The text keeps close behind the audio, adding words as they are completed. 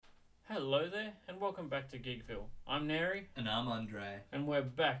Hello there, and welcome back to Geekville. I'm Neri, And I'm Andre. and we're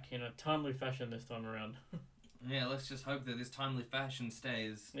back in a timely fashion this time around. Yeah, let's just hope that this timely fashion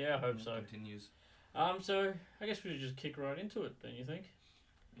stays. Yeah, I hope and so. Continues. So I guess we should just kick right into it, don't you think?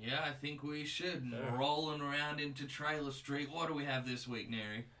 Yeah, I think we should. Yeah. Rolling around into Trailer Street. What do we have this week,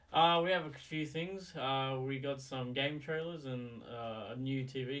 Neri? We have a few things. We got some game trailers and a new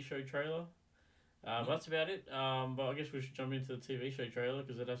TV show trailer. But that's about it. But I guess we should jump into the TV show trailer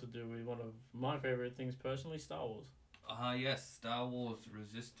because it has to do with one of my favorite things personally, Star Wars. Yes, Star Wars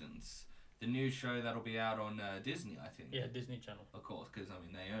Resistance. The new show that'll be out on Disney, I think. Yeah, Disney Channel. Of course, because,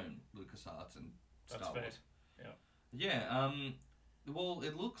 they own LucasArts and That's Star fair. Wars. Yeah. Yeah, well,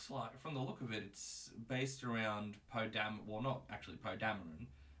 it looks like, from the look of it, it's based around Poe Dameron. Well, not actually Poe Dameron,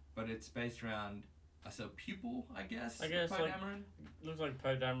 but it's based around a pupil, I guess. I guess, Poe like, Dameron. Looks like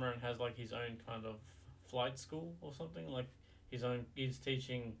Poe Dameron has like his own kind of flight school or something. Like he's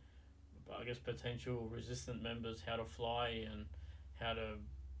teaching, I guess, potential resistant members how to fly and how to,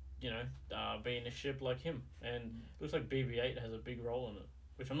 be in a ship like him. And it looks like BB-8 has a big role in it,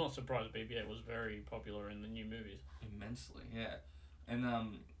 which I'm not surprised. BB-8 was very popular in the new movies. Immensely, yeah. And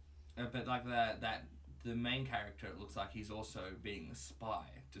but like that the main character, it looks like he's also being a spy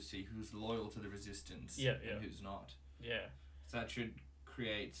to see who's loyal to the Resistance Yeah. and who's not. Yeah. So that should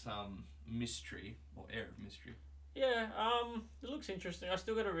create some mystery or air of mystery. Yeah. It looks interesting. I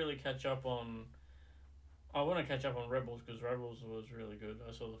still got to really catch up on. I want to catch up on Rebels because Rebels was really good.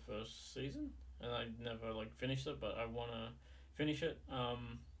 I saw the first season and I never finished it, but I want to finish it.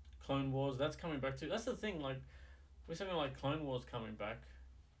 Clone Wars, that's coming back too. That's the thing. With something like Clone Wars coming back,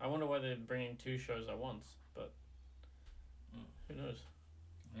 I wonder why they're bringing two shows at once. But who knows?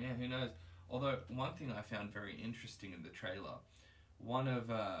 Yeah, who knows? Although one thing I found very interesting in the trailer, one of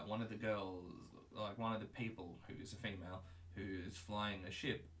the girls, like one of the people who is a female who is flying a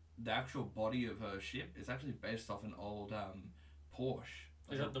ship, the actual body of her ship is actually based off an old Porsche.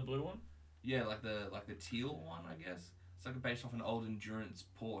 Is that the blue one? Yeah, like the teal one, I guess. It's based off an old endurance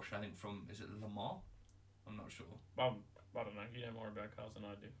Porsche, I think from, is it Le Mans? I'm not sure. I don't know. You know more about cars than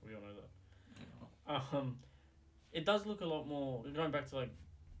I do. We all know that. Yeah. It does look a lot more. Going back to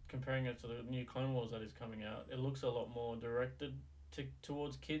comparing it to the new Clone Wars that is coming out, it looks a lot more directed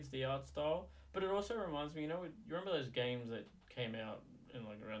towards kids, the art style. But it also reminds me, you remember those games that came out in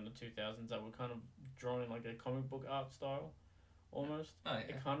around the 2000s that were kind of drawn in a comic book art style, almost. Oh,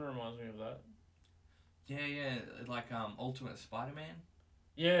 yeah. It kind of reminds me of that. Yeah, like Ultimate Spider-Man.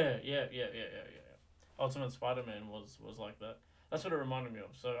 Yeah. Ultimate Spider-Man was like that. That's what it reminded me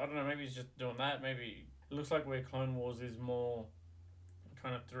of. So I don't know. Maybe he's just doing that. Maybe it looks like where Clone Wars is more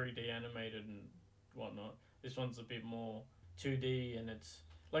kind of 3D animated and whatnot. This one's a bit more 2D, and it's,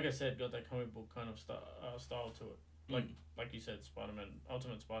 like I said, got that comic book kind of style to it. Like you said, Spider-Man,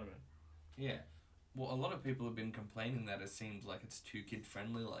 Ultimate Spider-Man. Yeah. Well, a lot of people have been complaining that it seems like it's too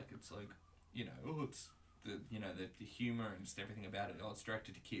kid-friendly. It's it's the humour and just everything about it. Oh, it's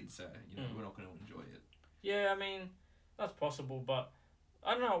directed to kids, so, we're not going to enjoy it. Yeah, I mean, that's possible, but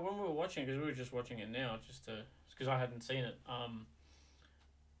I don't know, when we were watching, because we were just watching it now, because I hadn't seen it,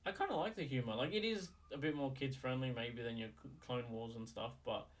 I kind of like the humour. It is a bit more kids-friendly, maybe, than your Clone Wars and stuff,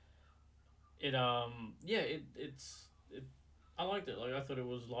 but it, I liked it. I thought it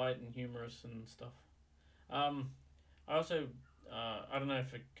was light and humorous and stuff. I also, I don't know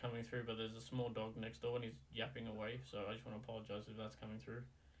if it's coming through, but there's a small dog next door and he's yapping away, so I just want to apologise if that's coming through.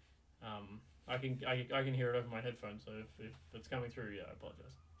 I can hear it over my headphones, so if it's coming through, yeah, I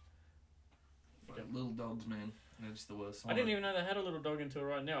apologise. Little dogs, man. They're just the worst. I didn't even know they had a little dog until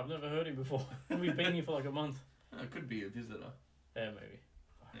right now. I've never heard him before. We've been here for a month. Oh, it could be a visitor. Yeah, maybe.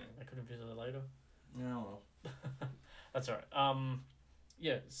 Yeah. I couldn't visit her later. Yeah, well. That's alright.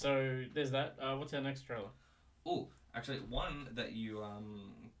 Yeah, so there's that. What's our next trailer? Oh, actually, one that you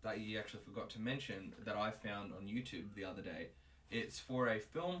actually forgot to mention that I found on YouTube the other day. It's for a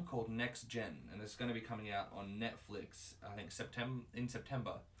film called Next Gen, and it's going to be coming out on Netflix, I think, in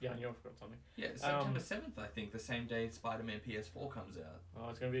September. Yeah, I knew I forgot something. Yeah, September 7th, I think, the same day Spider-Man PS4 comes out. Oh,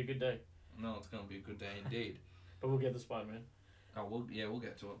 it's going to be a good day. No, it's going to be a good day indeed. But we'll get the Spider-Man. Oh, we'll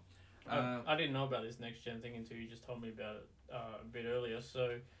get to it. I didn't know about this Next Gen thing until you just told me about it a bit earlier.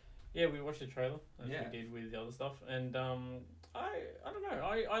 So, yeah, we watched the trailer, as we did with the other stuff. And I don't know,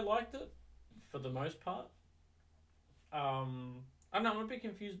 I liked it for the most part. I don't know, I'm a bit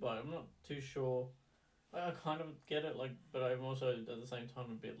confused by it. I'm not too sure. I kind of get it, but I'm also at the same time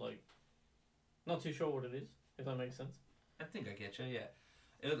a bit not too sure what it is, if that makes sense. I think I get you, yeah.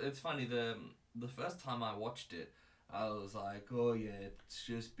 It's funny, the first time I watched it, I was like, oh yeah, it's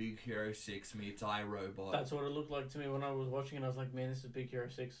just Big Hero 6 meets iRobot. That's what it looked like to me when I was watching it. I was like, man, this is Big Hero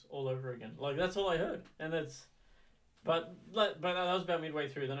 6 all over again. Like, that's all I heard. And that's... But that was about midway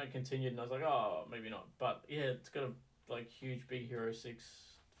through. Then it continued, and I was like, oh, maybe not. But yeah, it's got a like huge Big Hero 6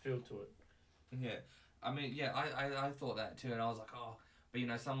 feel to it. Yeah. I mean, yeah, I thought that too, and I was like, oh... But, you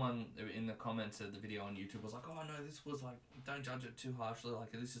know, someone in the comments of the video on YouTube was like, oh, no, this was, like, don't judge it too harshly.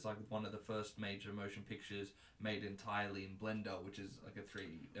 Like, this is, like, one of the first major motion pictures made entirely in Blender, which is, like, a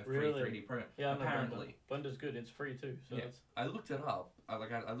free 3D program. Yeah, apparently. Blender's good. It's free, too. So yeah. I looked it up.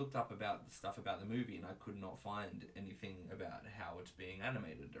 I looked up about the stuff about the movie, and I could not find anything about how it's being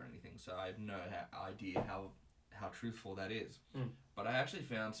animated or anything. So I have no idea how truthful that is. But I actually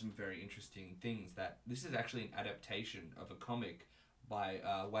found some very interesting things, that this is actually an adaptation of a comic by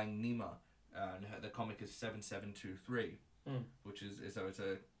Wang Nima, and the comic is 7723, which is so it's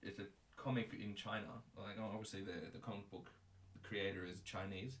a comic in China. Like, obviously the comic book creator is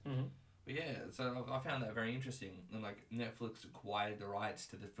Chinese. But yeah, so I found that very interesting. And like, Netflix acquired the rights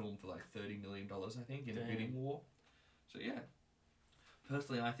to the film for like $30 million, I think, in a bidding war. So yeah,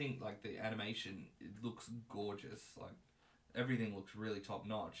 personally, I think like the animation, it looks gorgeous. Like, everything looks really top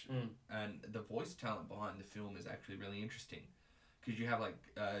notch, and the voice talent behind the film is actually really interesting. Because you have, like,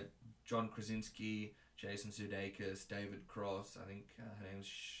 John Krasinski, Jason Sudeikis, David Cross, I think her name's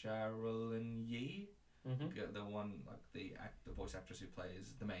Sharilyn Yee. The one, like, the voice actress who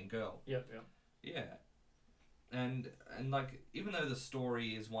plays the main girl. Yeah. And, like, even though the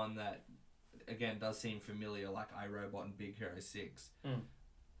story is one that, again, does seem familiar, like iRobot and Big Hero 6,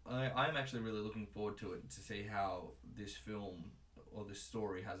 I'm actually really looking forward to it, to see how this film, or this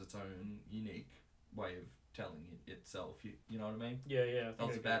story, has its own unique way of telling it itself, you know what I mean? Yeah.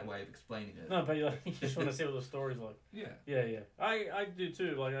 That's a bad way of explaining it. No, but you just want to see what the story's like. Yeah. I do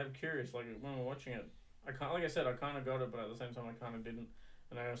too. Like, I'm curious. Like, when we're watching it, like I said, I kind of got it, but at the same time, I kind of didn't.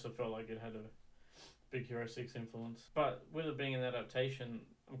 And I also felt like it had a Big Hero 6 influence. But with it being an adaptation,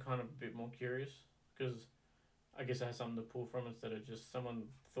 I'm kind of a bit more curious, because I guess it has something to pull from instead of just someone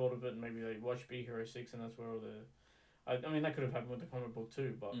thought of it and maybe they watched Big Hero 6 and that's where all the... I mean, that could have happened with the comic book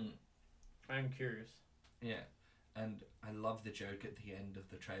too, but I'm curious. Yeah, and I love the joke at the end of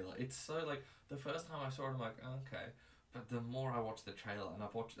the trailer. It's so, like, the first time I saw it, I'm like, okay. But the more I watch the trailer, and I've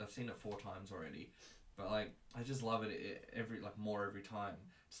seen it 4 times already, but, like, I just love it more every time.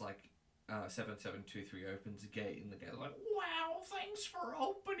 It's like, 7723 opens a gate, and the gate's like, wow, thanks for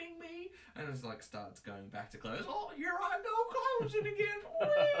opening me! And it's like, starts going back to close. Oh, here I go, closing again!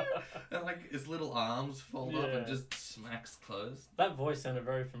 And, like, his little arms fold up and just smacks closed. That voice sounded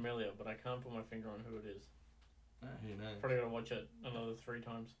very familiar, but I can't put my finger on who it is. Who knows? Probably gotta watch it another 3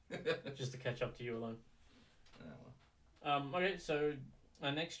 times just to catch up to you alone. Oh, well. Okay, so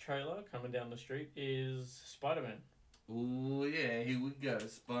our next trailer coming down the street is Spider-Man. Ooh, yeah, here we go.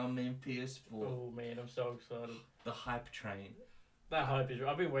 Spider-Man PS4. Oh man, I'm so excited. The hype train. That hype is...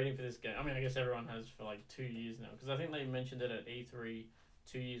 I've been waiting for this game. I mean, I guess everyone has for like 2 years now, because I think they mentioned it at E3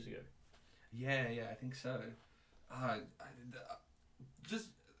 2 years ago. Yeah, I think so.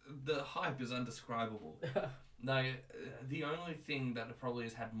 Just the hype is undescribable. No, the only thing that probably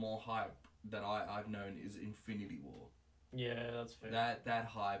has had more hype that I've known is Infinity War. Yeah, that's fair. That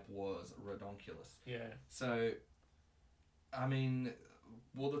hype was redonkulous. Yeah. So, I mean,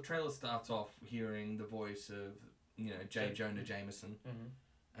 well, the trailer starts off hearing the voice of, J. Jonah Jameson.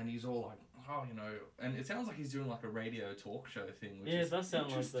 And he's all like, oh, and it sounds like he's doing like a radio talk show thing, which is it does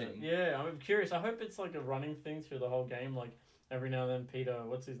sound like that. Yeah, I'm curious. I hope it's like a running thing through the whole game. Like, every now and then Peter,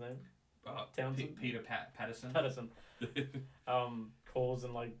 what's his name? Townsend? Peter Patterson. Calls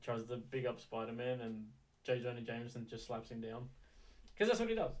and like tries to big up Spider-Man, and J. Jonah Jameson just slaps him down. Because that's what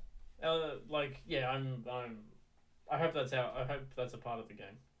he does. I hope that's out. I hope that's a part of the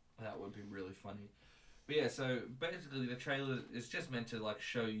game. That would be really funny. But yeah, so basically the trailer is just meant to like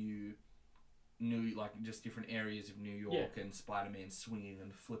show you just different areas of New York and Spider-Man swinging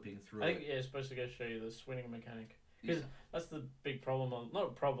and flipping through. I think it's supposed to go show you the swinging mechanic. Because that's the big problem, not a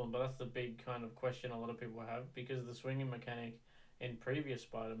problem, but that's the big kind of question a lot of people have, because the swinging mechanic in previous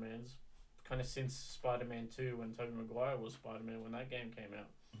Spider-Mans, kind of since Spider-Man 2 when Tobey Maguire was Spider-Man, when that game came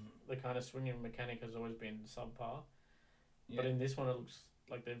out, the kind of swinging mechanic has always been subpar. Yeah. But in this one it looks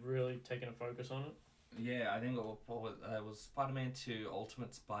like they've really taken a focus on it. Yeah, I think it was Spider-Man 2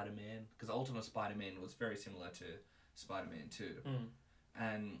 Ultimate Spider-Man, because Ultimate Spider-Man was very similar to Spider-Man 2.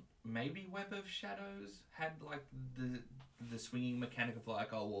 And maybe Web of Shadows had like the swinging mechanic of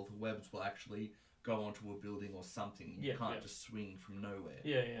like, oh well, the webs will actually go onto a building or something. You can't just swing from nowhere.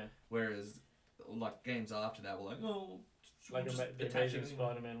 Yeah. Whereas like games after that were like, oh, like the Amazing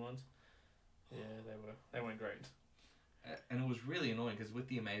Spider-Man ones. Yeah, they weren't great. And it was really annoying because with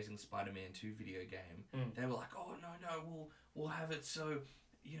the Amazing Spider-Man 2 video game, they were like, oh, no, we'll have it so,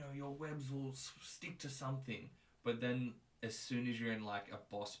 your webs will stick to something. But then as soon as you're in, like, a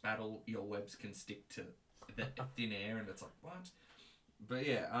boss battle, your webs can stick to the thin air, and it's like, what? But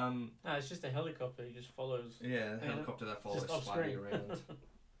yeah, No, it's just a helicopter. He just follows. Yeah, the helicopter that follows Spidey around.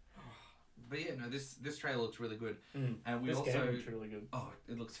 But yeah, no, this trailer looks really good, and this game looks really good. Oh,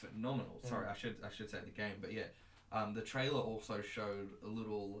 it looks phenomenal. Sorry, I should say the game, but yeah, the trailer also showed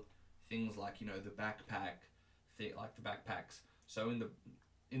little things like the backpack, like the backpacks. So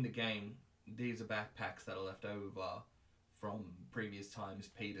in the game, these are backpacks that are left over from previous times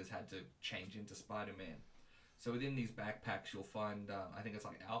Peter's had to change into Spider-Man. So within these backpacks, you'll find I think it's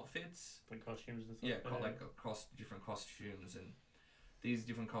like outfits, like costumes and stuff. Yeah, like different costumes, and these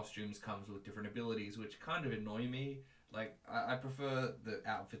different costumes comes with different abilities, which kind of annoy me. Like I prefer the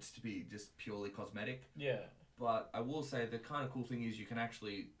outfits to be just purely cosmetic. Yeah. But I will say the kind of cool thing is you can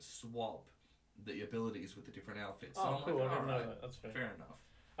actually swap the abilities with the different outfits. Oh, so cool! Like, I didn't know that. That's fair. Fair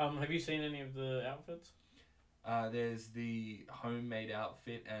enough. Have you seen any of the outfits? There's the homemade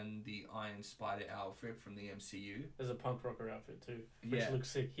outfit and the Iron Spider outfit from the MCU. There's a punk rocker outfit too, which looks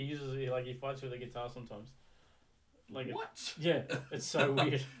sick. He fights with a guitar sometimes. Like what? Yeah, it's so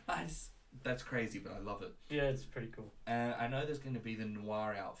weird. That's crazy, but I love it. Yeah, it's pretty cool. I know there's going to be the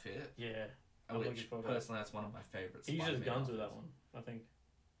Noir outfit. Yeah, which personally that's one of my favorites. He uses guns with that one, I think,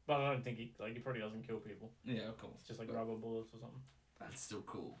 but I don't think he probably doesn't kill people. Yeah, of course. It's just like rubber bullets or something. That's still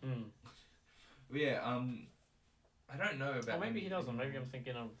cool. But yeah, I don't know about. Or maybe he doesn't. Maybe I'm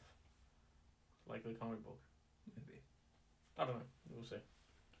thinking of like the comic book. Maybe. I don't know. We'll see.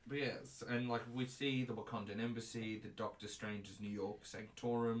 But yeah, and like we see the Wakandan Embassy, the Doctor Strange's New York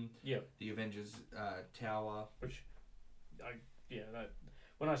Sanctorum, the Avengers Tower. Which,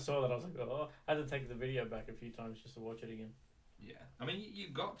 when I saw that I was like, oh, I had to take the video back a few times just to watch it again. Yeah, I mean you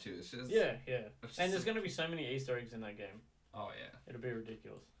got to. It's just, and there's going to be so many Easter eggs in that game. Oh yeah, it'll be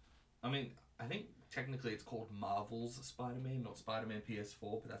ridiculous. I mean, I think technically it's called Marvel's Spider-Man, not Spider-Man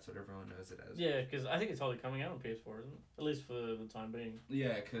PS4, but that's what everyone knows it as. Yeah, because I think it's totally coming out on PS4, isn't it? At least for the time being.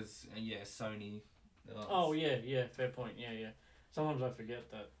 Yeah, because Sony. Oh yeah, fair point. Yeah. Sometimes I forget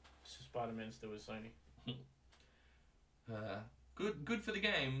that Spider-Man still with Sony. Good for the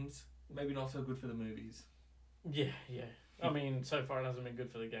games, maybe not so good for the movies. Yeah. I mean, so far it hasn't been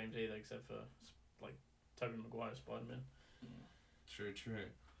good for the games either, except for like Tobey Maguire's Spider-Man. True.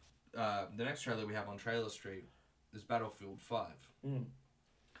 The next trailer we have on Trailer Street is Battlefield 5.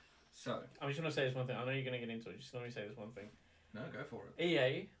 So I'm just gonna say this one thing. I know you're gonna get into it. Just let me say this one thing. No, go for it.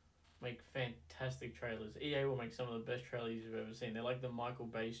 EA make fantastic trailers. EA will make some of the best trailers you've ever seen. They're like the Michael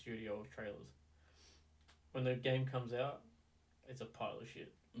Bay studio of trailers. When the game comes out, it's a pile of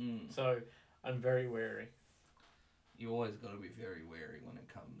shit. So I'm very wary. You always got to be very wary when it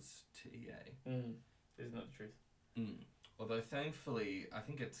comes to EA. Isn't that the truth? Although thankfully, I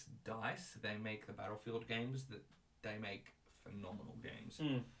think it's DICE. They make the Battlefield games. That they make phenomenal games.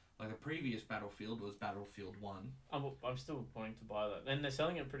 Like the previous Battlefield was Battlefield 1. I'm still wanting to buy that, and they're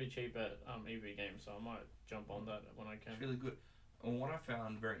selling it pretty cheap at EV Games, so I might jump on that when I can. It's really good. And what I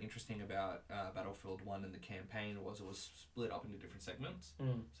found very interesting about Battlefield 1 and the campaign was it was split up into different segments.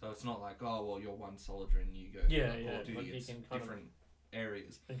 So it's not like, oh, well, you're one soldier and you go Call of Duty. Like it's different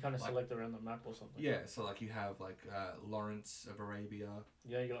areas. You can kind of select around the map or something. Yeah, so like you have like Lawrence of Arabia.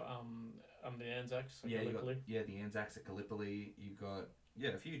 Yeah, you got the Anzacs at Gallipoli. The Anzacs at Gallipoli. You got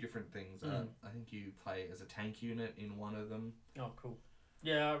a few different things. I think you play as a tank unit in one of them. Oh, cool.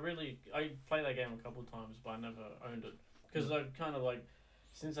 Yeah, I played that game a couple of times, but I never owned it. Because I've kind of like,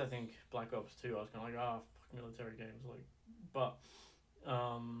 since I think Black Ops 2, I was kind of like, fuck military games. Like,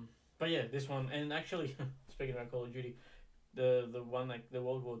 but yeah, this one, and actually, speaking about Call of Duty, the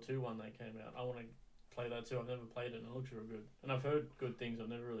World War II one that came out, I want to play that too. I've never played it, and it looks real good. And I've heard good things. I've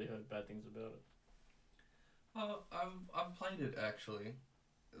never really heard bad things about it. I've played it actually.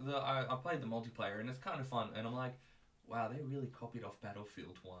 I played the multiplayer, and it's kind of fun. And I'm like, wow, they really copied off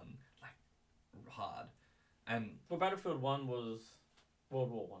Battlefield 1, like, hard. And Battlefield 1 was World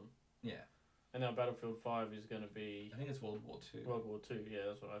War 1. Yeah. And now Battlefield 5 is going to be... I think it's World War 2. World War 2, yeah,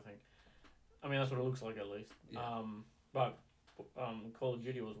 that's what I think. I mean, that's what it looks like, at least. Yeah. But Call of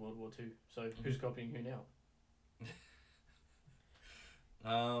Duty was World War 2, so who's copying who now?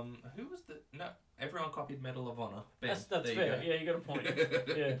 Who was the... No, everyone copied Medal of Honor. Ben, that's fair. Yeah, you got a point.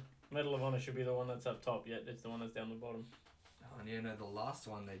 Yeah, Medal of Honor should be the one that's up top, yet it's the one that's down the bottom. And the last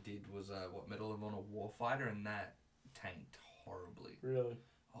one they did was Medal of Honor Warfighter, and that tanked horribly. Really?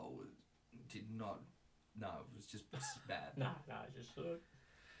 Oh, it did not. No, it was just bad. Nah, just.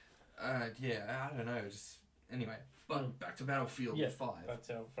 Yeah, I don't know. Just anyway, but back to Battlefield 5. That's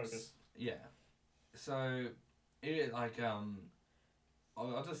our focus. Yeah. So, it like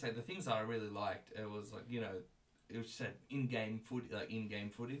I'll just say the things that I really liked. It was like, you know, it was said in-game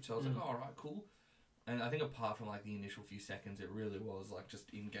footage. So I was like, oh, all right, cool. And I think apart from like the initial few seconds, it really was like just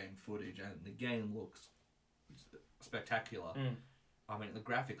in-game footage, and the game looks spectacular. I mean, the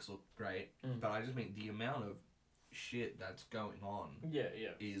graphics look great, but I just mean the amount of shit that's going on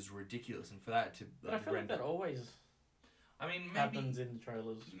is ridiculous, and for that to but I feel like that always maybe happens in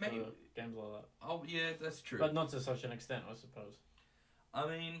trailers for games like that. Oh yeah, that's true, but not to such an extent, I suppose. I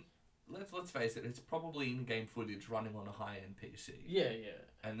mean, let's face it, it's probably in-game footage running on a high-end PC. Yeah.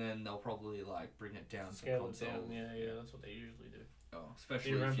 And then they'll probably like bring it down Scale to console. It down. Yeah, that's what they usually do. Oh,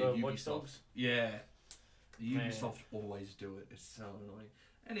 especially do you remember if Watch Dogs? Yeah, Ubisoft always do it. It's so annoying.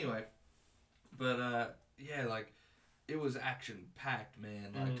 Anyway, but yeah, like it was action-packed,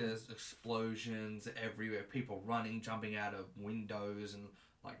 man. Like there's explosions everywhere, people running, jumping out of windows, and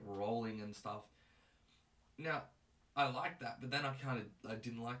like rolling and stuff. Now, I liked that, but then I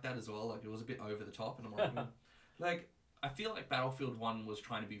didn't like that as well. Like it was a bit over the top, and I'm like, like I feel like Battlefield 1 was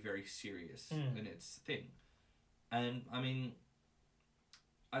trying to be very serious in its thing, and I mean,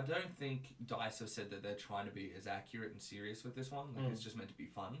 I don't think DICE have said that they're trying to be as accurate and serious with this one. Like it's just meant to be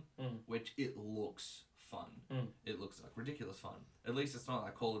fun, which it looks fun. It looks like ridiculous fun. At least it's not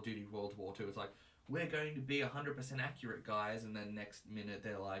like Call of Duty World War II. It's like, we're going to be 100% accurate, guys, and then next minute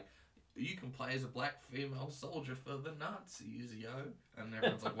they're like, you can play as a black female soldier for the Nazis, yo. And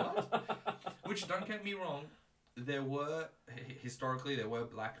everyone's like, what? Which, don't get me wrong, historically there were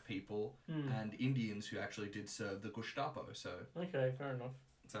black people and Indians who actually did serve the Gestapo, so... Okay, fair enough.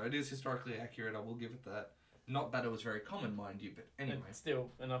 So it is historically accurate, I will give it that. Not that it was very common, mind you, but anyway. It's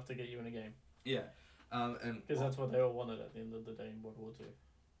still enough to get you in a game. Yeah. Because that's what they all wanted at the end of the day in World War II.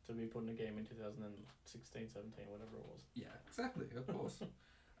 To be put in a game in 2016, 17, whatever it was. Yeah, exactly, of course.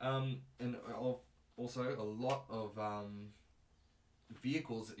 And also a lot of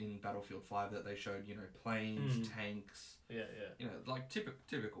vehicles in Battlefield 5 that they showed, you know, planes, tanks. Yeah. You know, like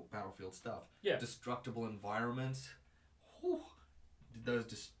typical Battlefield stuff. Yeah. Destructible environments. Whew. Did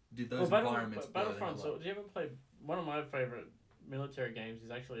those environments Battlefront, so do you ever play... One of my favourite military games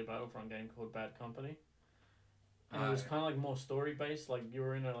is actually a Battlefront game called Bad Company. And it was kind of like more story based. Like you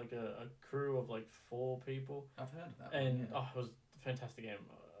were in a crew of like 4 people. I've heard of that. And it was a fantastic game.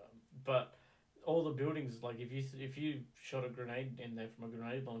 But all the buildings, like if you shot a grenade in there from a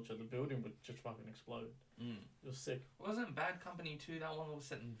grenade launcher, the building would just fucking explode. It was sick. Wasn't Bad Company 2 that one that was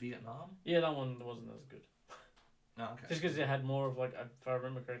set in Vietnam? Yeah, that one wasn't as good. Oh, okay. Just because it had more of like, if I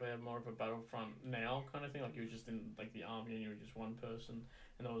remember correctly, it had more of a Battlefront now kind of thing. Like you were just in like the army and you were just one person,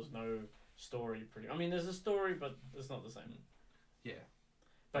 and there was no story. I mean, there's a story, but it's not the same. Yeah.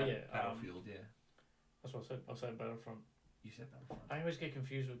 But Battlefield, yeah. That's what I said. I said Battlefront. You said Battlefront. I always get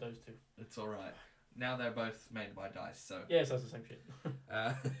confused with those two. It's all right. Now they're both made by DICE, so. Yes, that's the same shit.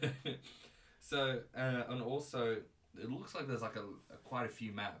 So and also it looks like there's like quite a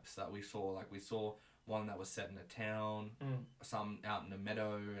few maps that we saw. Like we saw one that was set in a town, some out in a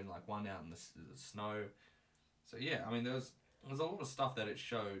meadow, and like one out in the snow. So yeah, I mean there's a lot of stuff that it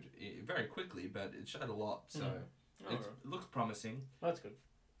showed very quickly, but it showed a lot. So it looks promising. That's good.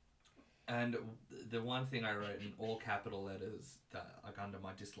 And the one thing I wrote in all capital letters that like under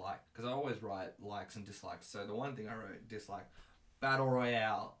my dislike, because I always write likes and dislikes. So the one thing I wrote dislike, Battle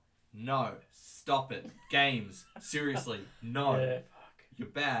Royale. No, stop it. Games, seriously, no. Yeah, fuck. You're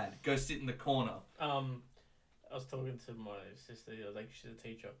bad. Go sit in the corner. I was talking to my sister the other day, she's a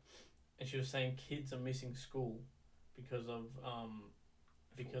teacher, and she was saying kids are missing school because of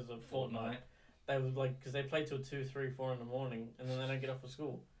Fortnite. They would like because they play till 2, 3, 4 in the morning, and then they don't get off of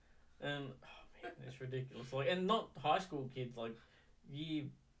school, and oh man, it's ridiculous. Like, and not high school kids, like year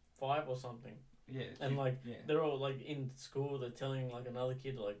 5 or something. Yeah. And they're all like in school, they're telling like another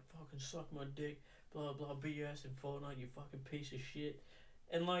kid like fucking suck my dick, blah blah, beat your ass in Fortnite, you fucking piece of shit.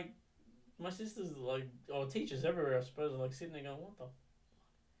 And like my sister's like, or teachers everywhere I suppose, are like sitting there going, what the fuck?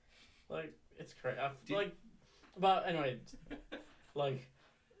 Like it's crazy. But anyway, like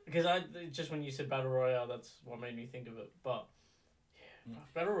because just when you said Battle Royale, that's what made me think of it. But yeah,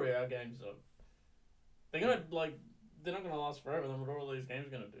 Battle Royale games are they're not going to last forever. Then what are all these games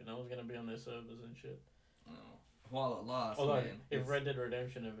going to do? No one's going to be on their servers and shit. Oh, while it lasts, although, man. If Red Dead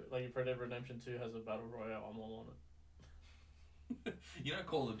Redemption 2 has a Battle Royale, I'm all on it. You know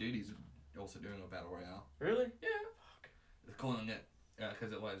Call of Duty's also doing a Battle Royale. Really? Yeah. Fuck. They're calling it,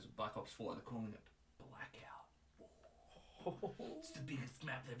 because it was Black Ops 4, they're calling it Blackout. It's the biggest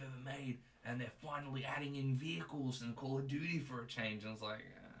map they've ever made, and they're finally adding in vehicles and Call of Duty for a change, and it's like...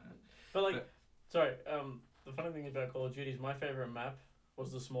 Sorry, the funny thing about Call of Duty is my favorite map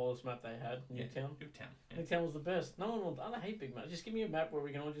was the smallest map they had, Nuketown. Yeah. Nuketown was the best. No one will. I don't hate big maps. Just give me a map where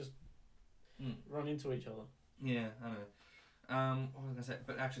we can all just run into each other. Yeah, I know. What was I gonna say?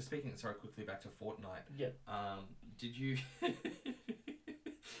 But actually, quickly back to Fortnite. Yeah. Did you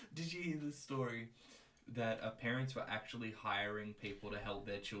did you hear the story that parents were actually hiring people to help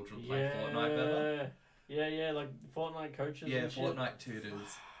their children play Fortnite better? Yeah, like Fortnite coaches. Yeah, and Fortnite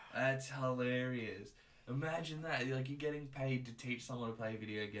tutors. That's hilarious. Imagine that. Like, you're getting paid to teach someone to play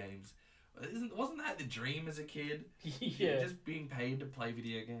video games. Wasn't that the dream as a kid? Yeah. Just being paid to play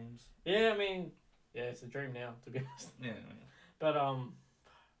video games. Yeah, I mean, yeah, it's a dream now, to be honest. Yeah. But I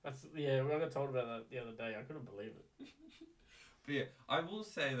got told about that the other day. I couldn't believe it. But yeah, I will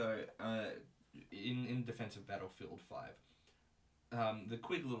say though, in defense of Battlefield 5, the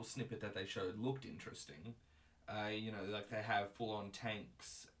quick little snippet that they showed looked interesting. Like they have full-on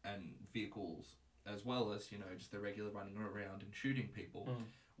tanks and vehicles, as well as, just the regular running around and shooting people,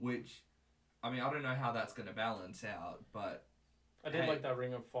 which, I mean, I don't know how that's going to balance out, but... I did like that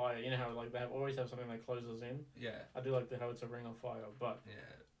Ring of Fire. You know how like they always have something that closes in? Yeah. I do like how it's a Ring of Fire, but... Yeah.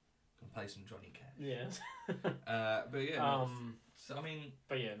 Can play some Johnny Cash. Yes. But yeah, so, I mean...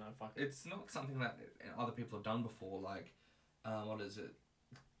 But yeah, no, fuck it. It's not something that other people have done before, like, what is it?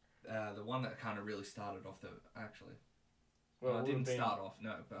 The one that kind of really started off actually... Well, it didn't start off,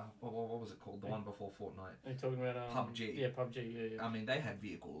 no, but what was it called? The one before Fortnite. Are you talking about PUBG. Yeah, PUBG, yeah. I mean, they had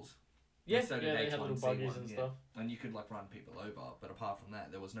vehicles. Yeah, so they had little buggies and stuff. And you could, like, run people over, but apart from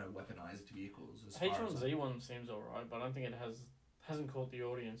that, there was no weaponized vehicles. H1Z1 seems alright, but I don't think it hasn't caught the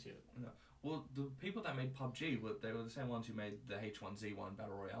audience yet. No. Well, the people that made PUBG, they were the same ones who made the H1Z1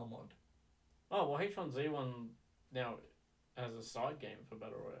 Battle Royale mod. Oh, well, H1Z1 now has a side game for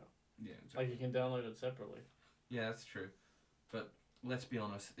Battle Royale. Yeah, exactly. Like, you can download it separately. Yeah, that's true. But let's be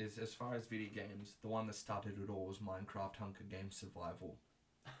honest, as far as video games, the one that started it all was Minecraft Hunger Games Survival.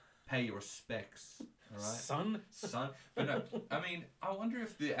 Pay your respects, alright? Son. But no, I mean, I wonder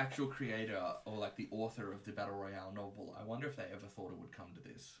if the actual creator, or like the author of the Battle Royale novel, I wonder if they ever thought it would come to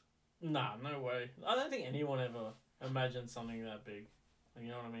this. Nah, no way. I don't think anyone ever imagined something that big. You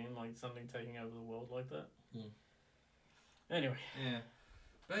know what I mean? Like something taking over the world like that. Anyway. Yeah.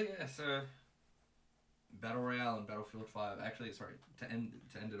 But yeah, so... Battle Royale and Battlefield 5. Actually, sorry, to end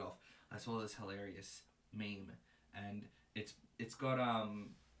it off, I saw this hilarious meme, and it's got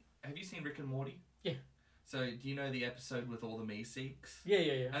have you seen Rick and Morty? Yeah. So do you know the episode with all the Meeseeks? Yeah.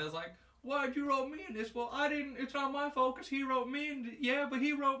 And it was like, why'd you wrote me in this? Well, I didn't. It's not my fault because he wrote me in. Yeah, but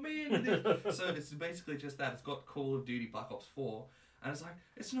he wrote me into this. So it's basically just that. It's got Call of Duty Black Ops 4. And it's like,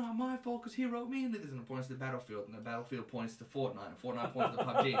 it's not my fault because he wrote me into this. And it points to the Battlefield, and the Battlefield points to Fortnite, and Fortnite points to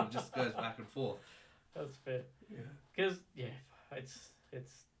PUBG, and it just goes back and forth. That's fair. Yeah. Because,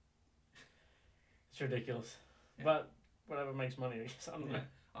 it's ridiculous. Yeah. But whatever makes money, I guess. I don't know.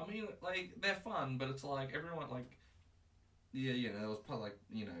 I mean, like, they're fun, but it's like, everyone, like, there was, like,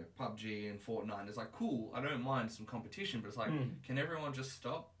 PUBG and Fortnite. It's like, cool, I don't mind some competition, but it's like, can everyone just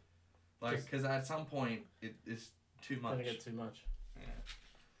stop? Like, because at some point, it is too much. It's gonna get too much. Yeah.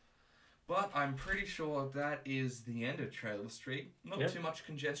 But I'm pretty sure that is the end of Trailer Street. Not too much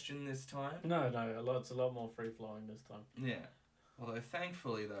congestion this time. No, it's a lot more free-flowing this time. Yeah. Although,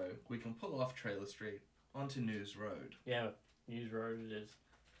 thankfully, though, we can pull off Trailer Street onto News Road. Yeah, News Road it is.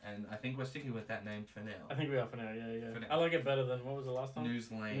 And I think we're sticking with that name for now. I think we are for now, yeah. For now. I like it better than, what was the last time?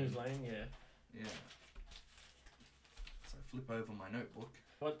 News Lane. News Lane, yeah. Yeah. So flip over my notebook.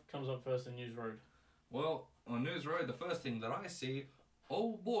 What comes up first in News Road? Well, on News Road, the first thing that I see...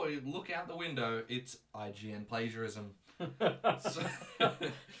 Oh boy, look out the window, it's IGN plagiarism. So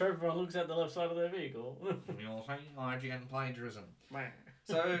everyone looks at the left side of their vehicle. You're saying IGN plagiarism.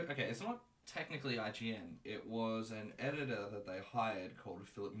 So, okay, it's not technically IGN. It was an editor that they hired called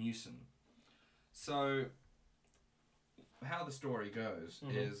Philip Mewson. So, how the story goes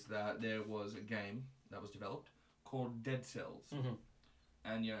is that there was a game that was developed called Dead Cells.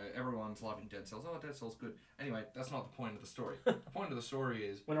 And, everyone's loving Dead Cells. Oh, Dead Cells good. Anyway, that's not the point of the story. The point of the story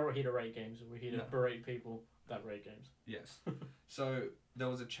is... We're not here to rate games. We're here to berate people that rate games. Yes. So, there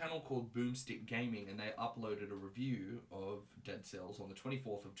was a channel called Boomstick Gaming, and they uploaded a review of Dead Cells on the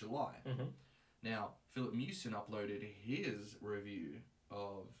 24th of July. Now, Philip Mewson uploaded his review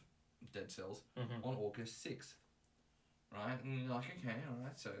of Dead Cells on August 6th. Right? And you're like, okay,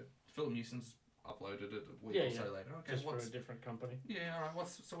 alright, so Philip Mewson's uploaded it a week or so later. Okay, just for a different company. Yeah, alright,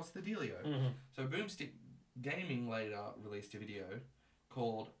 what's the dealio? So Boomstick Gaming later released a video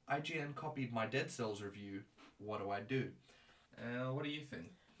called IGN copied my Dead Cells review, what do I do? What do you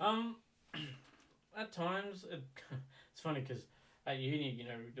think? At times, it's funny because at uni,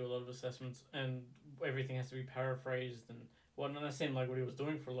 we do a lot of assessments and everything has to be paraphrased and whatnot. That seemed like what he was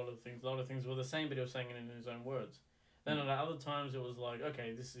doing for a lot of things. A lot of things were the same, but he was saying it in his own words. Then at other times it was like,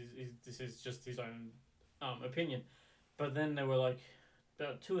 okay, this is just his own opinion. But then there were like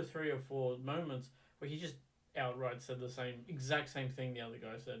about 2 or 3 or 4 moments where he just outright said the exact same thing the other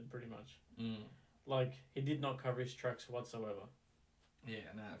guy said, pretty much. Like, he did not cover his tracks whatsoever.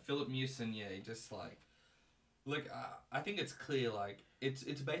 Yeah, no, Philip Mewson, yeah, he just like, look, I think it's clear, like, it's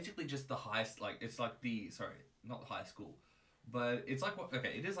basically just the it's like sorry, not the high school, but it's like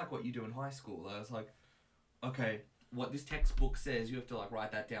it is like what you do in high school. It's like, okay, what this textbook says, you have to like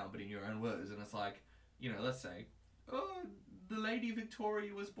write that down, but in your own words, and it's like, let's say, oh, the Lady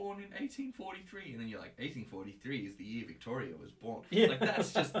Victoria was born in 1843, and then you're like, 1843 is the year Victoria was born. Yeah. Like,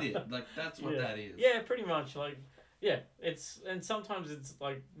 that's just it. Like, that's what that is. Yeah, pretty much. Like, yeah, and sometimes it's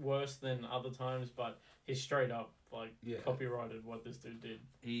like worse than other times, but he straight up copyrighted what this dude did.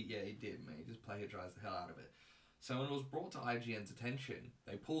 He did, man. He just plagiarized the hell out of it. So when it was brought to IGN's attention,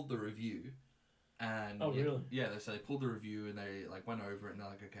 they pulled the review, and really? Yeah, so they pulled the review and they like went over it and they're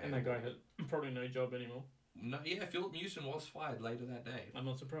like, okay. And that guy had probably no job anymore. No, yeah, Philip Mewson was fired later that day. I'm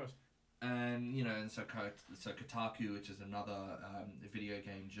not surprised. And and so Kotaku, which is another video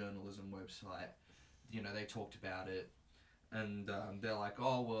game journalism website, they talked about it, and they're like,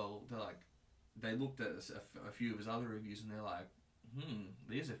 they looked at a few of his other reviews and they're like,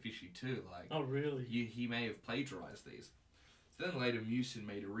 these are fishy too. Like, oh really? He may have plagiarized these. So then later, Mewson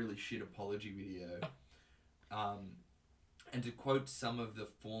made a really shit apology video, and to quote some of the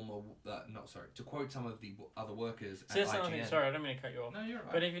other workers at IGN. Sorry, I don't mean to cut you off. No, you're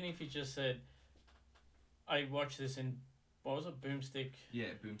right. But even if you just said, I watched this in, what was it, Boomstick? Yeah,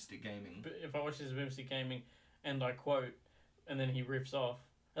 Boomstick Gaming. If I watch this in Boomstick Gaming, and I quote, and then he riffs off,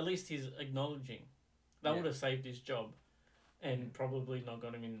 at least he's acknowledging. That would have saved his job, and probably not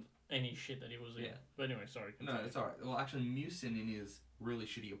got him in any shit that he was in. Yeah. But anyway, sorry. Continue. No, it's alright. Well, actually, Mewson in his really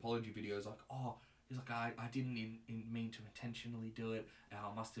shitty apology video is like, he's like, I didn't mean to intentionally do it.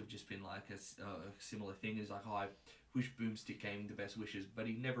 I must have just been like a similar thing. He's like, I wish Boomstick Gaming the best wishes, but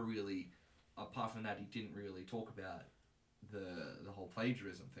he never really, apart from that, he didn't really talk about the whole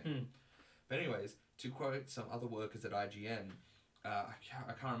plagiarism thing. But anyways, to quote some other workers at IGN, I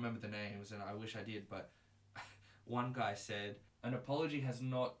can't remember the names, and I wish I did, but one guy said, an apology has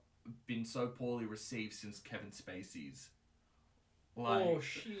not been so poorly received since Kevin Spacey's. Like,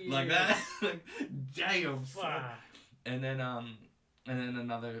 shit. Like that. Like, damn. And then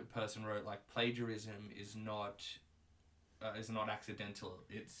another person wrote, like, plagiarism is not accidental.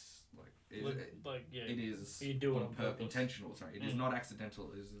 It's it is you do it on purpose. Intentional. Sorry, it is not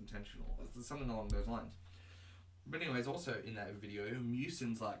accidental. It is intentional. It's something along those lines. But anyways, also in that video,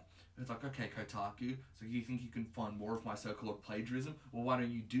 Mewson's like, it's like, okay, Kotaku, so you think you can find more of my so-called plagiarism? Well, why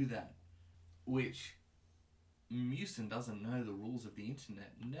don't you do that? Which Mewson doesn't know the rules of the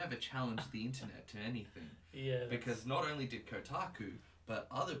internet. Never challenged the internet to anything. Yeah. Because not only did Kotaku, but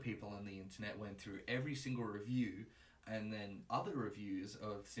other people on the internet went through every single review, and then other reviews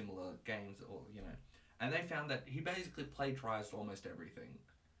of similar games, or and they found that he basically plagiarized almost everything.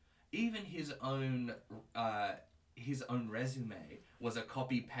 Even his own resume was a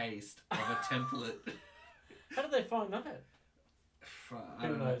copy paste of a template. How did they find that?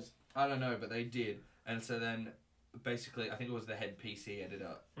 I don't know, but they did. And so then, basically, I think it was the head PC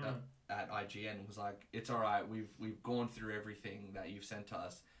editor at IGN was like, "It's all right. We've gone through everything that you've sent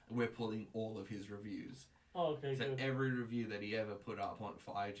us, and we're pulling all of his reviews." Oh, okay, so good. Every review that he ever put up on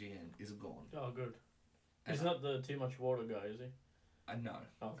for IGN is gone. Oh, good. He's not the Too Much Water guy, is he? No.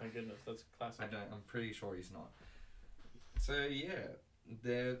 Oh, thank goodness. That's classic. I'm pretty sure he's not. So yeah,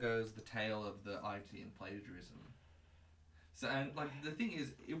 there goes the tale of the IGN plagiarism. So, and like the thing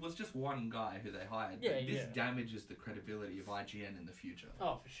is, it was just one guy who they hired. Yeah, this damages the credibility of IGN in the future.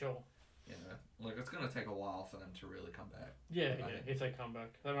 Oh, for sure. Like it's gonna take a while for them to really come back. Yeah, if they come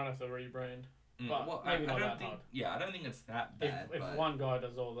back, they might have to rebrand. But well, maybe I not don't that think, hard. Yeah, I don't think it's that bad. If one guy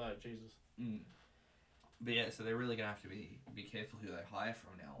does all that, Jesus. But yeah, so they're really gonna have to be careful who they hire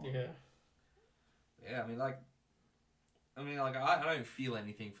from now on. Yeah. Yeah, I don't feel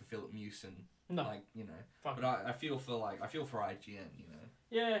anything for Philip Mewson. No. But I feel for IGN,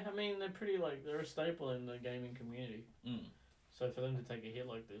 Yeah, I mean they're pretty they're a staple in the gaming community. So for them to take a hit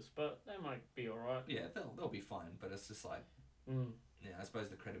like this, but they might be alright. Yeah, they'll be fine, but it's just like yeah, I suppose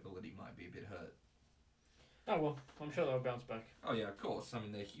the credibility might be a bit hurt. Oh well, I'm sure they'll bounce back. Oh yeah, of course. I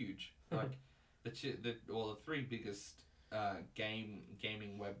mean they're huge. Like the 3 biggest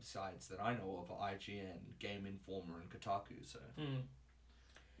gaming websites that I know of are IGN, Game Informer, and Kotaku. So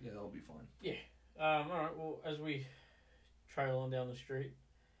yeah, they'll be fine. Yeah. All right. Well, as we trailing down the street.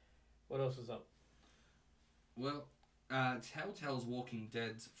 What else is up? Well, Telltale's Walking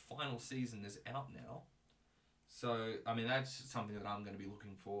Dead's final season is out now. So, I mean, that's something that I'm going to be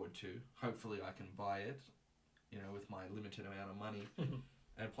looking forward to. Hopefully I can buy it, with my limited amount of money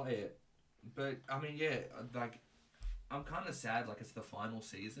and play it. But, I mean, yeah, like, I'm kind of sad, like, it's the final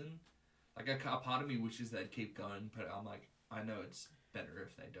season. Like, a part of me wishes they'd keep going, but I'm like, I know it's better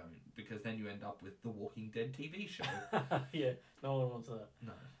if they don't, because then you end up with the Walking Dead TV show. Yeah, no one wants that.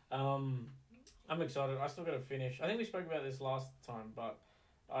 No. I'm excited. I still got to finish. I think we spoke about this last time, but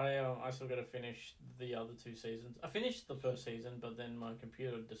I still got to finish the other 2 seasons. I finished the first season, but then my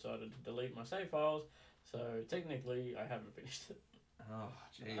computer decided to delete my save files, so technically I haven't finished it. Oh,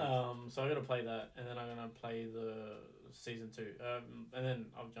 jeez. So I got to play that, and then I'm gonna play the season 2, and then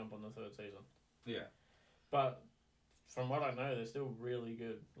I'll jump on the 3rd season. Yeah. But from what I know, they're still really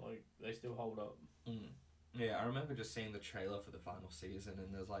good. Like, they still hold up. Mm. Yeah, I remember just seeing the trailer for the final season,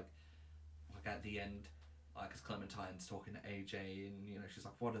 and there's like at the end, like, as Clementine's talking to AJ, and she's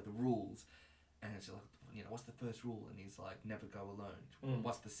like, "What are the rules?" And she's like, "What's the first rule?" And he's like, "Never go alone."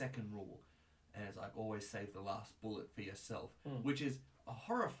 "What's the second rule?" And it's like, "Always save the last bullet for yourself," which is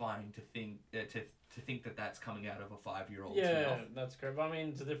horrifying to think to think that that's coming out of a 5-year-old's mouth. Yeah, that's correct. But I mean,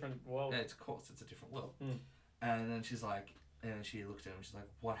 it's a different world. Of course, it's a different world. And then she's like, and then she looked at him and she's like,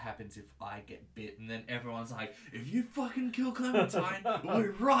 "What happens if I get bit?" And then everyone's like, "If you fucking kill Clementine,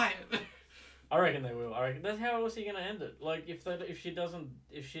 we're right." I reckon they will. I reckon that's how else are you gonna end it? Like, if she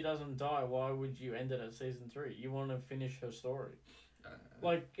doesn't die, why would you end it at season 3? You want to finish her story.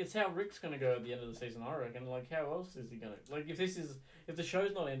 Like, it's how Rick's gonna go at the end of the season, I reckon. Like, how else is he gonna... Like, if the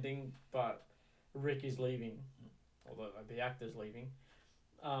show's not ending, but Rick is leaving, although the actor's leaving,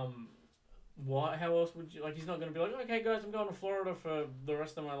 how else would you... Like, he's not gonna be like, "Okay, guys, I'm going to Florida for the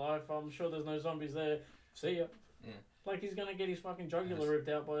rest of my life. I'm sure there's no zombies there. See ya." Yeah. Like, he's gonna get his fucking jugular ripped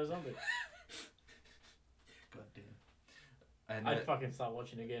out by a zombie. God damn. And I'd fucking start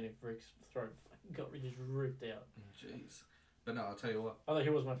watching again if Rick's throat got just ripped out. Jeez. But no, I'll tell you what. Although he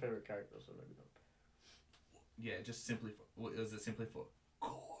was my favourite character, so maybe not. Yeah, just simply for... Was it simply for...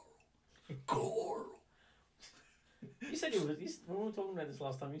 Coral. You said when we were talking about this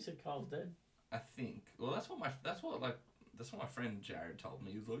last time, you said Carl's dead. I think. Well, that's what my friend Jared told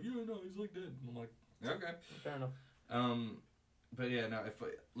me. He was like, "Yeah, no, he's like dead." And I'm like, "Okay." Fair enough. But yeah, no,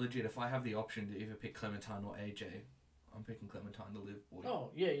 if I have the option to either pick Clementine or AJ, I'm picking Clementine to live, boy.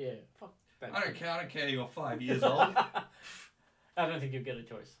 Oh, yeah. Fuck that. I don't care you're 5 years old. I don't think you'll get a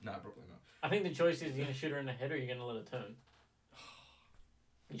choice. No, probably not. I think the choice is you're going to shoot her in the head or you're going to let her turn.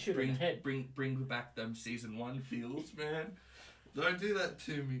 You shoot her in the head. Bring back them season 1 feels, man. Don't do that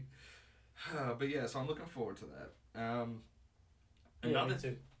to me. But yeah, so I'm looking forward to that.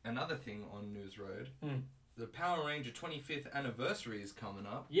 Another thing on News Road, the Power Ranger 25th anniversary is coming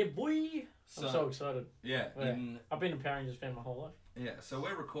up. Yeah, boy! I'm so excited. Yeah. I've been a Power Rangers fan my whole life. Yeah, so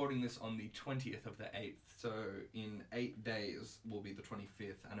we're recording this on the 20th of the 8th, so in 8 days will be the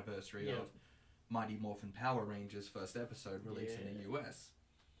 25th anniversary of Mighty Morphin Power Rangers' first episode released in the US.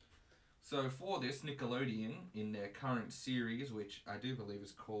 So for this, Nickelodeon, in their current series, which I do believe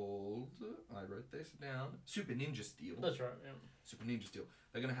is called, I wrote this down, Super Ninja Steel. That's right, yeah. Super Ninja Steel.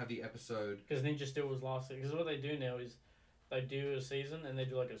 They're going to have the episode... Because Ninja Steel was last season. Because what they do now is they do a season and they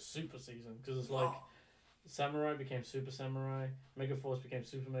do like a super season. Because it's like Samurai became Super Samurai, Megaforce became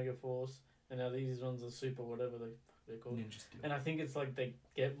Super Megaforce, and now these ones are Super whatever they're called. Ninja Steel. And I think it's like they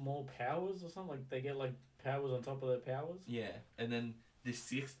get more powers or something. Like they get like powers on top of their powers. Yeah, and then... The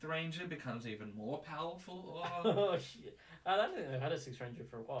 6th Ranger becomes even more powerful. Oh, shit. I don't think they've had a 6th Ranger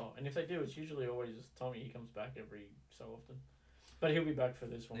for a while. And if they do, it's usually always just Tommy. He comes back every so often. But he'll be back for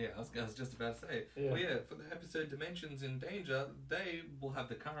this one. Yeah, I was just about to say. Yeah. Well, yeah, for the episode Dimensions in Danger, they will have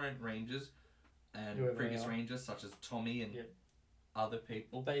the current Rangers and whoever previous Rangers, such as Tommy and other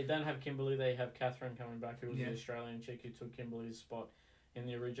people. They don't have Kimberly. They have Catherine coming back, who was the Australian chick who took Kimberly's spot in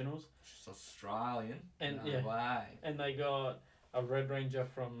the originals. She's Australian. And way. And they got... a Red Ranger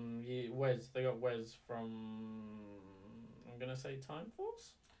from Wes. They got Wes from, I'm going to say Time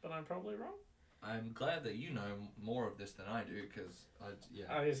Force, but I'm probably wrong. I'm glad that you know more of this than I do, because,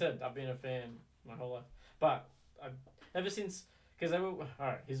 Like I said, I've been a fan my whole life. But ever since, because they were,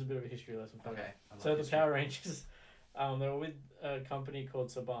 alright, here's a bit of a history lesson for you. Okay. So the Power Rangers, they were with a company called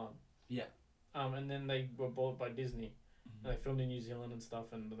Saban. Yeah. And then they were bought by Disney. Mm-hmm. And they filmed in New Zealand and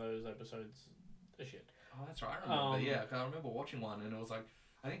stuff, and those episodes are shit. Oh, that's right. I remember. I remember watching one, and it was like,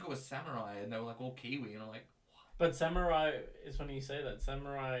 I think it was Samurai, and they were like all Kiwi, and I'm like, what? But Samurai is funny you say that.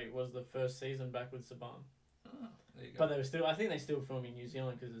 Samurai was the first season back with Saban. Oh, there you go. But they were still, I think they still film in New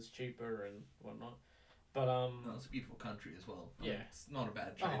Zealand because it's cheaper and whatnot. But No, it's a beautiful country as well. I Yeah. mean, it's not a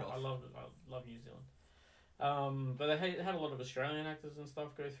bad trade-off. I love it. I love New Zealand. But they had a lot of Australian actors and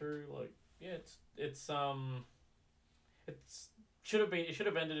stuff go through. Like, yeah, it's it should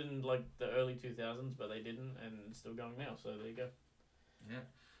have ended in like the early 2000s, but they didn't, and it's still going now. So there you go. Yeah.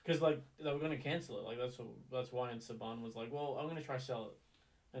 Because like they were going to cancel it. Like that's why Saban was like, well, I'm going to try sell it,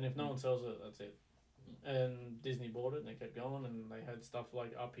 and if no one sells it, that's it. And Disney bought it, and they kept going, and they had stuff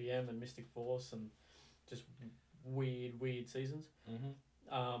like RPM and Mystic Force, and just weird seasons. And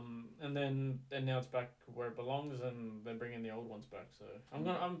now it's back where it belongs, and they're bringing the old ones back. So I'm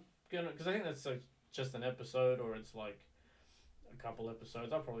gonna because I think that's like just an episode, or it's like a couple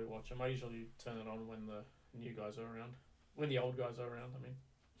episodes. I'll probably watch them. I usually turn it on when the new guys are around, when the old guys are around. I mean,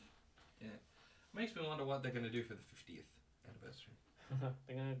 yeah, makes me wonder what they're gonna do for the 50th anniversary.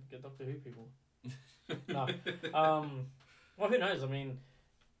 They're gonna get Doctor Who people. No, well, who knows? I mean,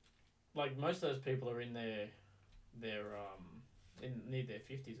 like most of those people are in their near their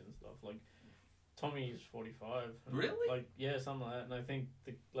 50s and stuff. Like Tommy is 45. Really? Like, yeah, something like that. And I think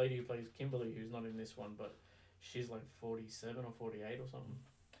the lady who plays Kimberly, who's not in this one, but she's like 47 or 48 or something.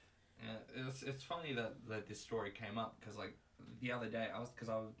 Yeah, it's funny that this story came up because like the other day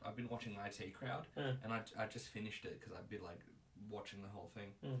I've been watching IT Crowd and I just finished it because I've been like watching the whole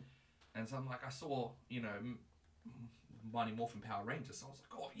thing, and so I'm like I saw Mighty Morphin Power Rangers, so I was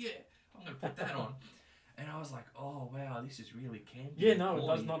like, oh yeah, I'm gonna put that on. And I was like, oh, wow, this is really campy. Yeah, no, it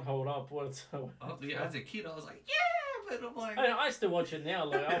does not hold up. As a kid, I was like, yeah, but I'm like... I still watch it now.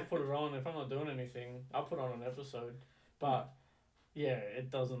 Like, I'll put it on. If I'm not doing anything, I'll put on an episode. But, yeah,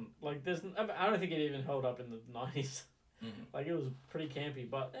 it doesn't... Like, I don't think it even held up in the 90s. Like, it was pretty campy,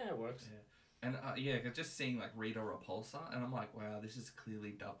 but, yeah, it works. Yeah. And, just seeing, like, Rita Repulsa, and I'm like, wow, this is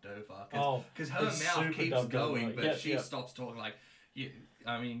clearly dubbed over. Because her mouth keeps going, but she stops talking, like...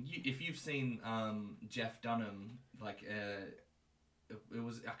 if you've seen Jeff Dunham, like it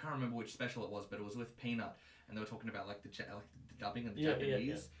was, I can't remember which special it was, but it was with Peanut, and they were talking about like the dubbing and the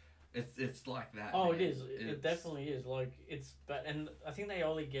Japanese. Yeah. It's like that. Oh, man. It is. It definitely is. Like and I think they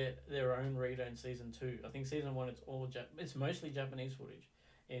only get their own Rita in season 2. I think season 1 it's mostly Japanese footage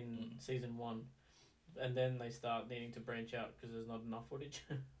in season 1, and then they start needing to branch out because there's not enough footage.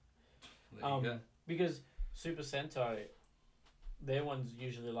 There you go. Because Super Sentai. Their ones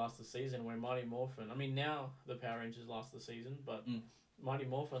usually last the season, where Mighty Morphin... I mean, now the Power Rangers last the season, but Mighty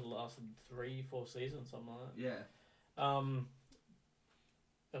Morphin lasted 3-4 seasons, something like that. Yeah.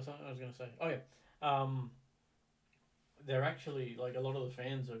 That's what I was going to say. Oh, yeah. They're actually... Like, a lot of the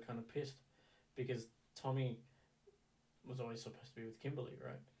fans are kind of pissed because Tommy was always supposed to be with Kimberly,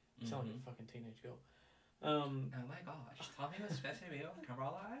 right? You sound like a fucking teenage girl. Oh my gosh. Tommy was supposed to be with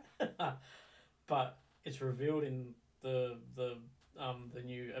Kimberly? But it's revealed in... the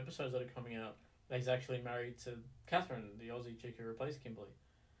new episodes that are coming out, he's actually married to Catherine, the Aussie chick who replaced Kimberly,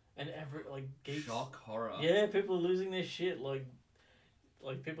 and geeks, shock horror. Yeah, people are losing their shit. Like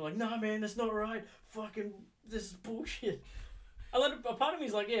people are like, nah, man, that's not right. Fucking, this is bullshit. A part of me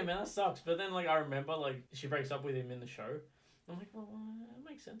is like, yeah, man, that sucks. But then I remember she breaks up with him in the show. I'm like, well, that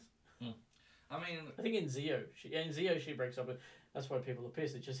makes sense. I mean, I think in Zeo, she breaks up with. That's why people are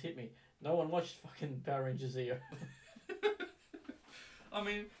pissed. It just hit me. No one watched fucking Power Rangers Zeo. I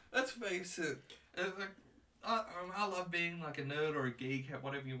mean, let's face it. I love being like a nerd or a geek,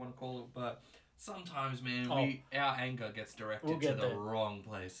 whatever you want to call it, but sometimes, man, our anger gets directed to the wrong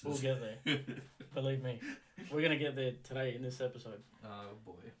places. We'll get there. Believe me, we're gonna get there today in this episode. Oh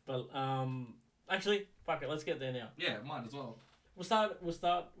boy! But actually, fuck it. Let's get there now. Yeah, might as well. We'll start with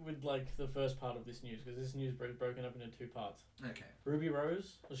the first part of this news, because this news is broken up into 2 parts. Okay. Ruby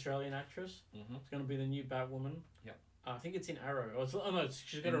Rose, Australian actress. It's going to be the new Batwoman. Yep. I think it's in Arrow.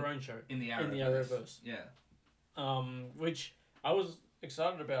 She's got her own show. In the Arrowverse. Yeah. Which I was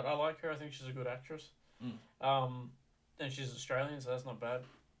excited about. I like her. I think she's a good actress. And she's Australian, so that's not bad.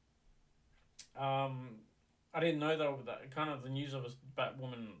 I didn't know that kind of the news of a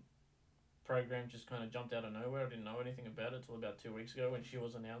Batwoman program just kind of jumped out of nowhere. I didn't know anything about it till about 2 weeks ago when she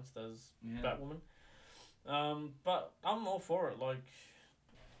was announced as Batwoman. But I'm all for it.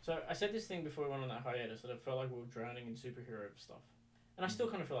 So I said this thing before we went on that hiatus that I felt like we were drowning in superhero stuff, and I still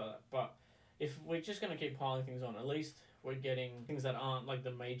kind of feel like that. But if we're just gonna keep piling things on, at least we're getting things that aren't like the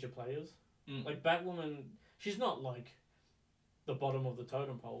major players. Like Batwoman, she's not like the bottom of the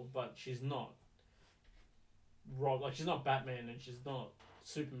totem pole, but she's not she's not Batman, and she's not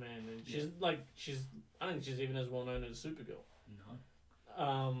Superman, and she's I don't think she's even as well known as Supergirl. No.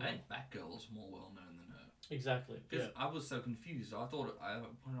 I think Batgirl's more well known than her. Exactly. Because I was so confused. I'm like,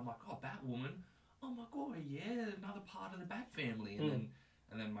 oh, Batwoman. Oh my god, yeah, another part of the Bat family.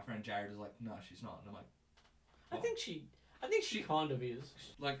 And then my friend Jared was like, no, she's not. And I'm like, I think she kind of is.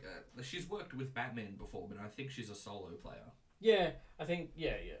 Like, she's worked with Batman before, but I think she's a solo player. Yeah, I think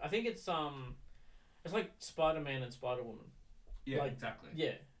I think it's like Spider-Man and Spider-Woman. Yeah, like, exactly.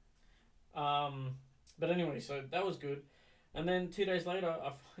 Yeah. But anyway, so that was good, and then 2 days later,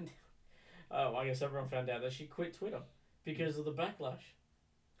 I guess everyone found out that she quit Twitter because of the backlash.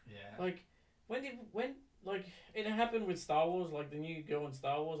 Yeah. Like, when it happened with Star Wars, like the new girl in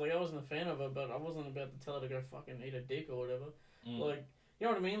Star Wars. Like, I wasn't a fan of her, but I wasn't about to tell her to go fucking eat a dick or whatever. Like, you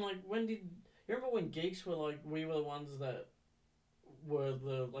know what I mean? Like, you remember when geeks were like, we were the ones that were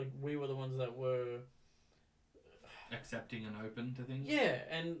accepting and open to things. Yeah,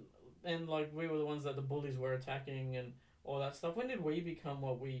 and like we were the ones that the bullies were attacking and all that stuff. When did we become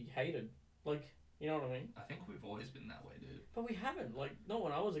what we hated? Like, you know what I mean? I think we've always been that way, dude. But we haven't. Like, not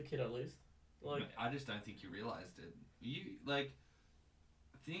when I was a kid, at least. Like, I just don't think you realized it. You like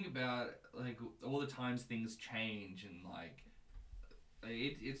think about like all the times things change and like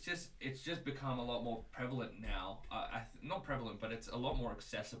it's just become a lot more prevalent now. Not prevalent, but it's a lot more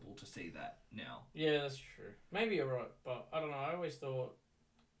accessible to see that now. Yeah, that's true. Maybe you're right, but I don't know. I always thought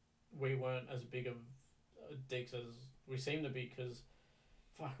we weren't as big of dicks as we seem to be. Because,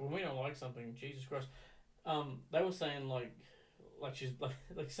 fuck, when we don't like something, Jesus Christ. They were saying like she's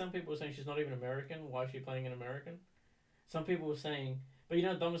like some people were saying she's not even American. Why is she playing an American? Some people were saying, but you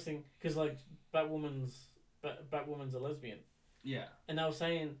know, the dumbest thing, because like Batwoman's a lesbian. Yeah. And they were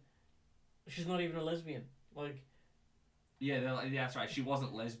saying she's not even a lesbian. Like. Yeah, that's right. She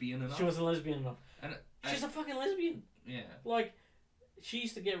wasn't lesbian enough. She wasn't lesbian enough. And she's a fucking lesbian. Yeah. Like, she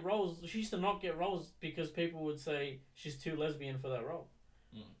used to get roles. She used to not get roles because people would say she's too lesbian for that role.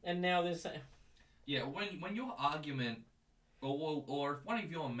 And now they're saying. Yeah, when your argument, or if one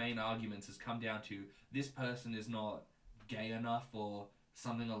of your main arguments has come down to this person is not gay enough or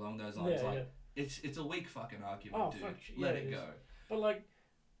something along those lines, it's a weak fucking argument, dude. Let it go. But like,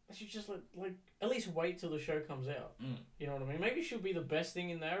 she just like at least wait till the show comes out. You know what I mean? Maybe she'll be the best thing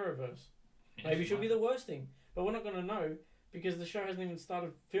in the Arrowverse. Yeah, maybe she'll be the worst thing. But we're not gonna know because the show hasn't even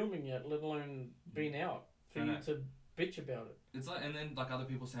started filming yet, let alone been out for you to bitch about it. It's like, and then like other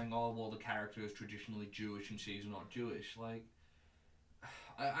people saying, oh well, the character is traditionally Jewish and she's not Jewish. Like,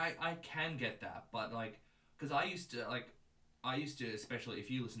 I can get that, but like, because I used to, especially if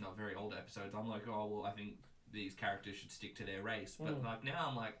you listen to very old episodes, I'm like, oh well, I think these characters should stick to their race. But like now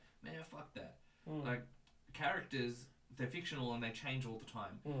I'm like, man, fuck that. Like, characters, they're fictional and they change all the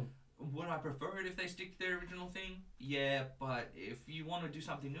time. Would I prefer it if they stick to their original thing? Yeah, but if you want to do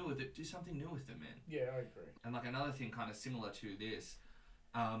something new with it, do something new with it, man. Yeah, I agree. And like another thing kind of similar to this,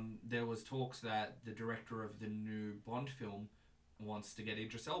 there was talks that the director of the new Bond film wants to get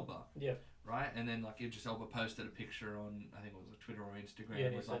Idris Elba. Yeah. Right? And then like Idris Elba posted a picture on, I think it was Twitter or Instagram. Yeah,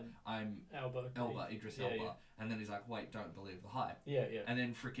 it was like, I'm Idris Elba. Yeah. And then he's like, wait, don't believe the hype. Yeah, yeah. And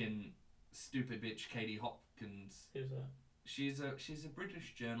then freaking stupid bitch Katie Hopkins. Who's that? She's a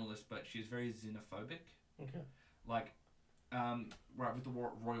British journalist, but she's very xenophobic. Okay. Like, right, with the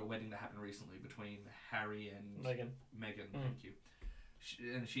royal wedding that happened recently between Harry and Meghan. Thank you.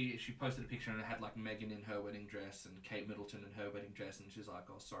 She posted a picture and it had like Meghan in her wedding dress and Kate Middleton in her wedding dress, and she's like,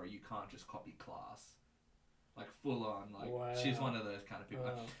 oh sorry, you can't just copy class. Like full on, like wow. She's one of those kind of people.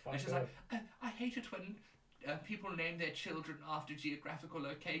 And she's like, I hate it when people name their children after geographical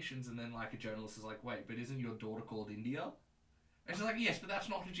locations, and then like a journalist is like, wait, but isn't your daughter called India? And she's like, yes, but that's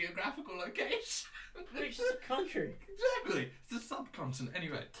not a geographical location. It's just a country. Exactly. It's a subcontinent.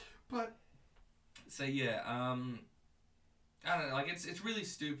 Anyway, but so yeah, I don't know, like it's really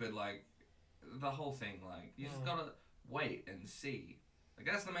stupid, like the whole thing, like you just gotta wait and see. Like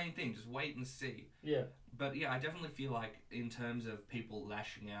that's the main thing, just wait and see. Yeah. But yeah, I definitely feel like in terms of people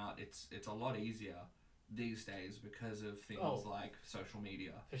lashing out, it's a lot easier these days because of things like social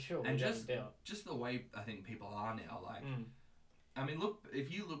media. For sure. And just the way I think people are now, like I mean,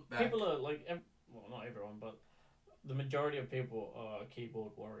 if you look back, people are like, well, not everyone, but the majority of people are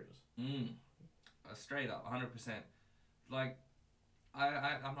keyboard warriors. Straight up, 100%. Like,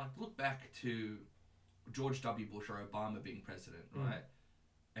 I'm like, look back to George W. Bush or Obama being president, right?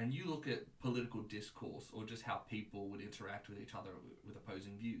 And you look at political discourse or just how people would interact with each other with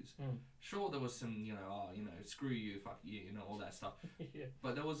opposing views. Sure, there was some, screw you, fuck you, all that stuff. Yeah.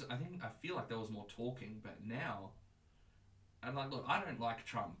 But I feel like there was more talking, but now, and like, look, I don't like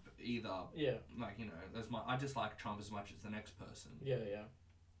Trump either. Yeah. Like, I dislike Trump as much as the next person. Yeah, yeah.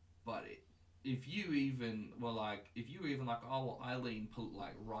 But if you even oh, well, I lean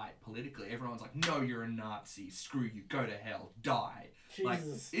right politically, everyone's like, no, you're a Nazi, screw you, go to hell, die. Jesus. Like,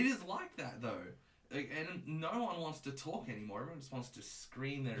 it is like that though. And no one wants to talk anymore. Everyone just wants to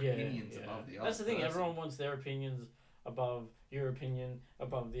scream their opinions above the other. That's the thing. Everyone wants their opinions above your opinion,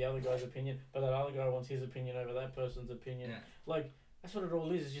 above the other guy's opinion, but that other guy wants his opinion over that person's opinion. Yeah. Like, that's what it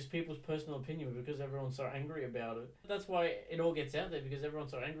all is. It's just people's personal opinion because everyone's so angry about it. That's why it all gets out there, because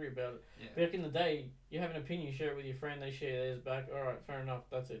everyone's so angry about it. Yeah. Back in the day, you have an opinion, you share it with your friend, they share theirs back. All right, fair enough.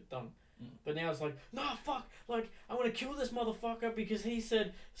 That's it. Done. But now it's like, nah, fuck, like, I want to kill this motherfucker because he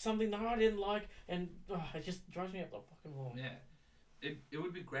said something that I didn't like, and it just drives me up the fucking wall. Yeah. It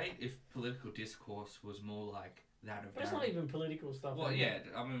would be great if political discourse was more like that of... But it's not even political stuff. Well, yeah,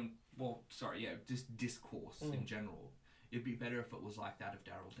 I mean, just discourse in general. It'd be better if it was like that of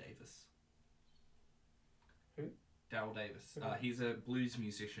Daryl Davis. Who? Daryl Davis. He's a blues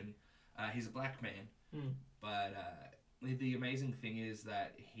musician. He's a black man. But... the amazing thing is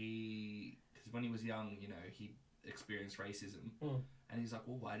that because when he was young, you know, he experienced racism, and he's like,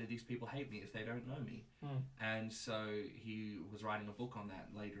 well, why do these people hate me if they don't know me? And so he was writing a book on that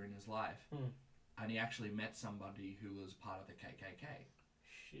later in his life, and he actually met somebody who was part of the KKK.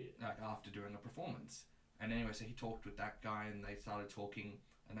 Shit. Like, after doing a performance. And anyway, so he talked with that guy, and they started talking,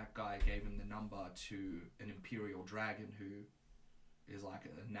 and that guy gave him the number to an Imperial Dragon who is like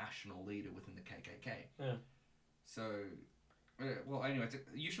a national leader within the KKK. Yeah. So, well, anyway,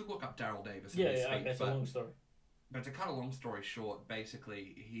 you should look up Daryl Davis. Okay, it's a long story. But to cut a long story short,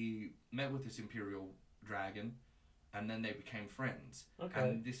 basically, he met with this Imperial Dragon, and then they became friends. Okay.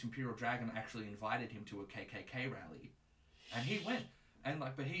 And this Imperial Dragon actually invited him to a KKK rally, and he went. And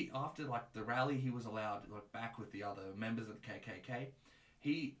but after the rally, he was allowed back with the other members of the KKK.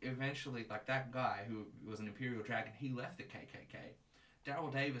 He eventually, that guy who was an Imperial Dragon, he left the KKK.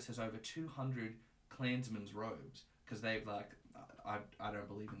 Daryl Davis has over 200 Klansmen's robes because they've I don't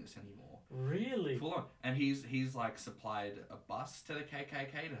believe in this anymore. Really? Full on. And he's supplied a bus to the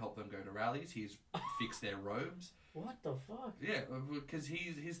KKK to help them go to rallies. He's fixed their robes. What the fuck? Yeah, because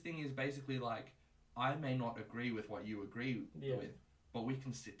his thing is basically I may not agree with what you agree with, but we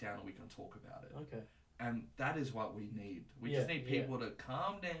can sit down and we can talk about it. Okay. And that is what we need. We just need people to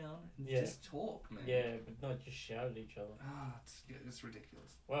calm down and just talk, man. Yeah, but not just shout at each other. It's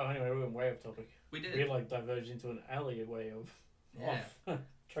ridiculous. Well, anyway, we went way off topic. We did. We diverged into an alleyway of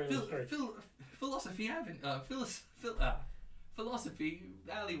Philosophy Avenue. Philosophy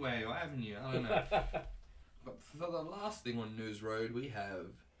Alleyway or Avenue. I don't know. But for the last thing on News Road, we have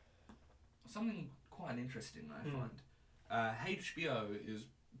something quite interesting, I find. HBO is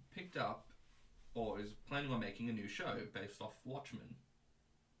picked up, or is planning on making a new show based off Watchmen.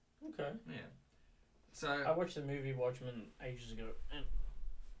 Okay. Yeah. So I watched the movie Watchmen ages ago,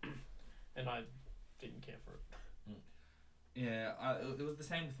 and I didn't care for it. Yeah, it was the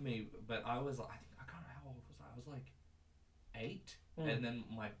same with me, but I was I can't remember how old was I? I was 8, and then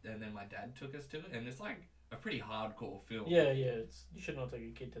my dad took us to it, and it's a pretty hardcore film. Yeah, you should not take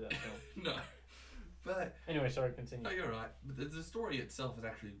a kid to that film. No. But anyway, sorry, continue. Oh, you're right. But the story itself is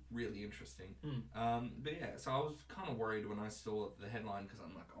actually really interesting. But yeah, so I was kind of worried when I saw the headline because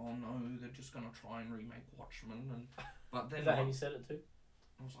I'm like, oh no, they're just gonna try and remake Watchmen, but then is that how you said it too?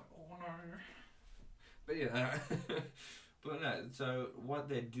 I was like, oh no. But yeah, but no. So what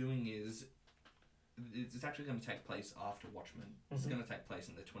they're doing is it's actually going to take place after Watchmen. It's going to take place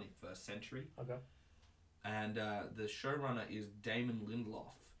in the 21st century. Okay. And the showrunner is Damon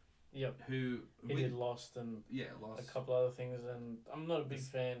Lindelof. Yep. Who did Lost and Lost. a couple other things, and I'm not a big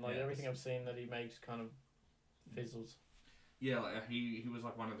fan. Everything I've seen that he makes kind of fizzles. Yeah, he was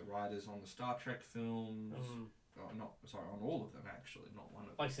one of the writers on the Star Trek films. On all of them actually, not one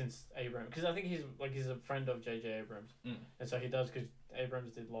of them. Since Abrams, because I think he's a friend of J.J. Abrams, and so he does because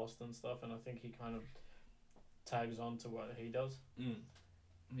Abrams did Lost and stuff, and I think he kind of tags on to what he does.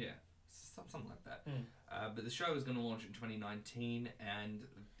 Yeah. Something like that. But the show is going to launch in 2019, and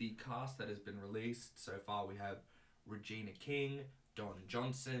the cast that has been released so far, we have Regina King, Don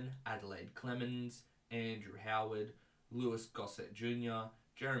Johnson, Adelaide Clemens, Andrew Howard, Louis Gossett Jr.,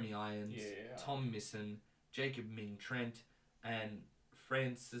 Jeremy Irons, Tom Misson, Jacob Ming Trent, and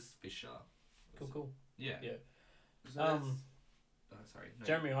Francis Fisher. Cool. Yeah. So sorry. No.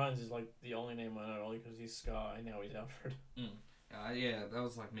 Jeremy Irons is the only name I know, only because he's Scar and now he's Alfred. Yeah, that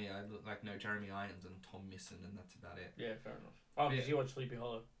was me. I know Jeremy Irons and Tom Misson, and that's about it. Yeah, fair enough. Oh, because you watched Sleepy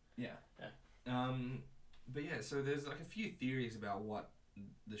Hollow. Yeah. But yeah, so there's a few theories about what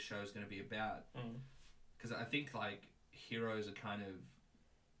the show's going to be about. Because I think heroes are kind of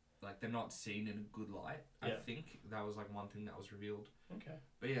they're not seen in a good light. I think that was one thing that was revealed. Okay.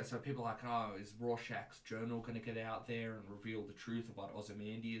 But yeah, so people are is Rorschach's journal going to get out there and reveal the truth of what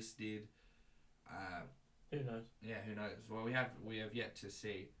Ozymandias did? Who knows? Yeah, who knows? Well, we have yet to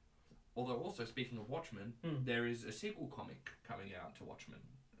see. although also speaking of Watchmen, there is a sequel comic coming out to Watchmen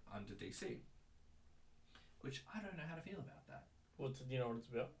under DC, which I don't know how to feel about that. Do you know what it's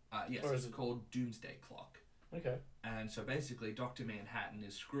about? Yes, it's called Doomsday Clock. Okay. And so basically, Dr. Manhattan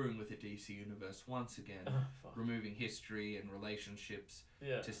is screwing with the DC universe once again, removing history and relationships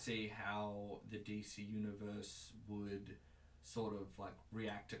to see how the DC universe would sort of like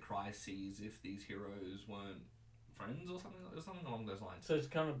react to crises if these heroes weren't friends or something along those lines. So it's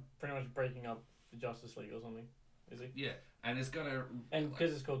kind of pretty much breaking up the Justice League or something, is it? Yeah, and it's gonna... And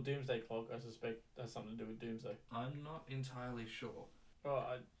because it's called Doomsday Clock, I suspect it has something to do with Doomsday. I'm not entirely sure. Well,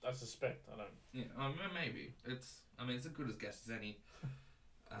 I suspect. I don't. Yeah, maybe. It's as good as guess as any.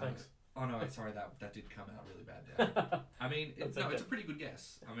 Thanks. Oh no, sorry, that did come out really bad there. I mean, it's a pretty good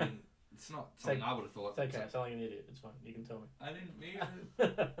guess. I mean, it's not something I would have thought. It's okay, I sound like an idiot. It's fine. You can tell me. I didn't mean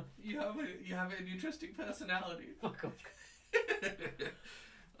it. You have an interesting personality. Fuck off.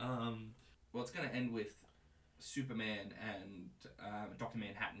 Well, it's going to end with Superman and Dr.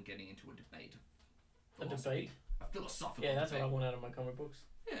 Manhattan getting into a debate. A debate? A philosophical debate. Yeah, that's what I want out of my comic books.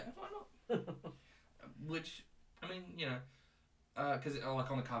 Yeah, why not? Which, I mean, you know, because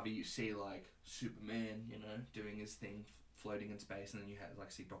like on the cover you see like Superman, you know, doing his thing, floating in space, and then you have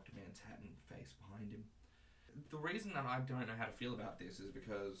like see Dr. Manhattan face behind him. The reason that I don't know how to feel about this is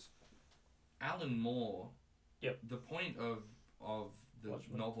because Alan Moore. Yep. The point of the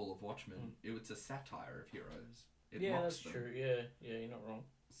Watchmen. novel of Watchmen, it's a satire of heroes. It yeah, mocks that's them. true. Yeah, you're not wrong.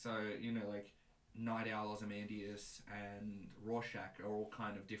 So you know, like Night Owl, Ozymandias, and Rorschach are all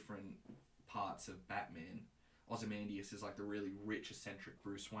kind of different parts of Batman. Ozymandias is like the really rich, eccentric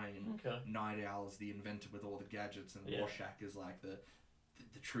Bruce Wayne. Okay. Night Owl is the inventor with all the gadgets, and Rorschach is like the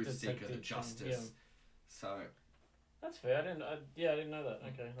truth seeker, the justice. Yeah. So that's fair. I didn't know that.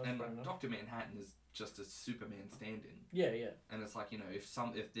 Okay, that's and fair enough. Dr. Manhattan is just a Superman stand-in. Yeah. And it's like, you know,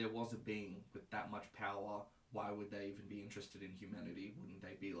 if there was a being with that much power, why would they even be interested in humanity? Wouldn't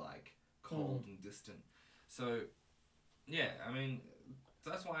they be like cold and distant? So, yeah, I mean,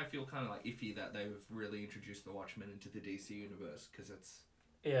 that's why I feel kind of like iffy that they've really introduced the Watchmen into the DC universe, because it's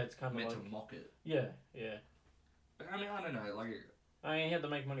kind of meant like, to mock it. Yeah. But I mean, I don't know, like. I mean, he had to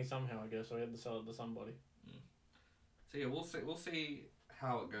make money somehow, I guess, so he had to sell it to somebody. So yeah, we'll see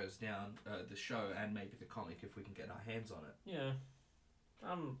how it goes down, the show and maybe the comic if we can get our hands on it. Yeah.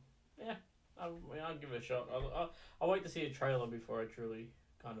 I'll give it a shot. I'll wait to see a trailer before I truly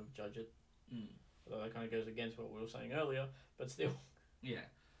kind of judge it. Although that kind of goes against what we were saying earlier, but still. Yeah.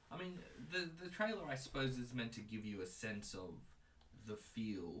 I mean, the trailer, I suppose, is meant to give you a sense of the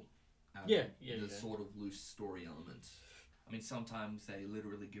feel the sort of loose story elements. I mean, sometimes they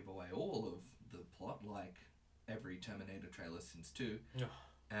literally give away all of the plot, like every Terminator trailer since 2.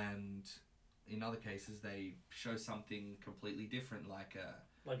 And in other cases, they show something completely different, like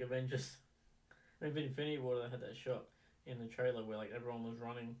Avengers. Maybe Infinity War, they had that shot in the trailer where like everyone was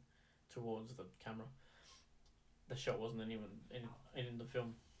running towards the camera. The shot wasn't even in the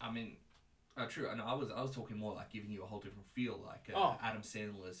film. I mean, true. And I was talking more like giving you a whole different feel, like Adam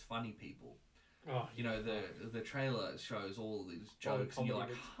Sandler's Funny People. Oh, you know, the trailer shows all these jokes, and you're like,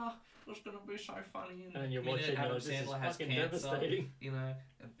 it's gonna be so funny. And then you're watching, Adam this Sandler is has fucking cancer, devastating. you know,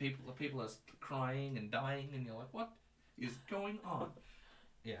 and people are crying and dying, and you're like, what is going on?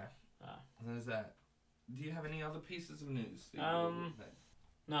 Yeah. And there's that. Do you have any other pieces of news?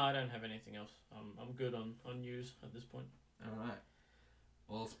 No, I don't have anything else. I'm good on news at this point. All right.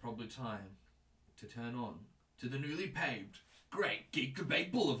 Well, it's probably time to turn on to the newly paved Great Geek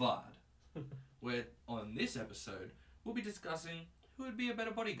Debate Boulevard, where on this episode we'll be discussing who would be a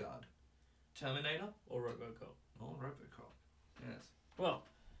better bodyguard, Terminator or RoboCop. Or RoboCop. Yes. Well,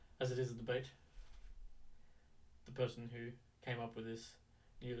 as it is a debate, the person who came up with this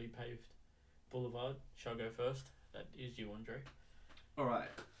newly paved boulevard shall go first. That is you, Andre. Alright,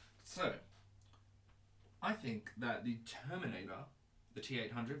 so I think that the Terminator, the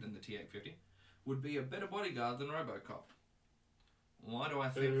T-800 and the T-850, would be a better bodyguard than RoboCop. Why do I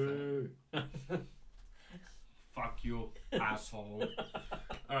think that? Fuck you, asshole.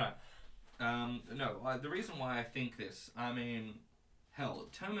 Alright, no, the reason why I think this, I mean, hell,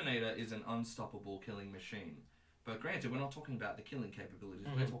 Terminator is an unstoppable killing machine. But granted, we're not talking about the killing capabilities,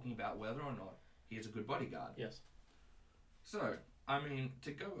 we're talking about whether or not he is a good bodyguard. Yes. So, I mean,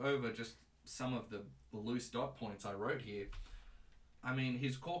 to go over just some of the loose dot points I wrote here, I mean,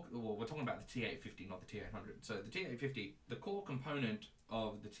 his core... Well, we're talking about the T-850, not the T-800. So, the T-850, the core component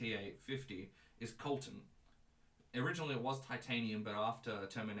of the T-850 is Colton. Originally, it was titanium, but after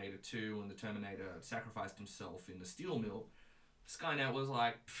Terminator 2 and the Terminator sacrificed himself in the steel mill, Skynet was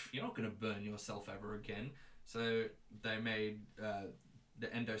like, you're not going to burn yourself ever again. So, they made the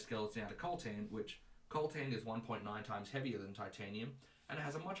endoskeleton out of coltan, which coltan is 1.9 times heavier than titanium, and it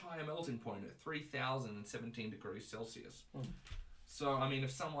has a much higher melting point at 3,017 degrees Celsius. So, I mean,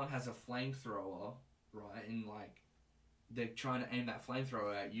 if someone has a flamethrower, right, and, like, they're trying to aim that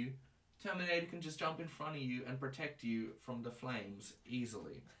flamethrower at you, Terminator can just jump in front of you and protect you from the flames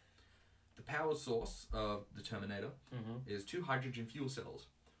easily. The power source of the Terminator is 2 hydrogen fuel cells.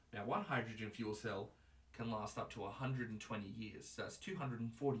 Now, 1 hydrogen fuel cell can last up to 120 years. So that's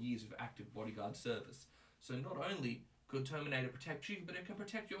 240 years of active bodyguard service. So not only could Terminator protect you, but it can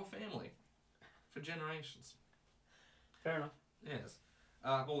protect your family for generations. Fair enough. Yes.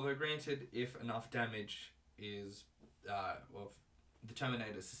 Although granted, if enough damage is, if the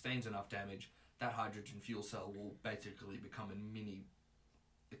Terminator sustains enough damage, that hydrogen fuel cell will basically become a mini,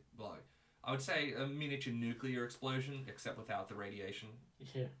 like, I would say a miniature nuclear explosion, except without the radiation.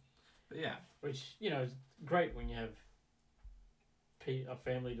 Yeah. But yeah. Which, you know, is great when you have a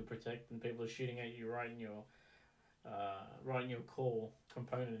family to protect and people are shooting at you right in your core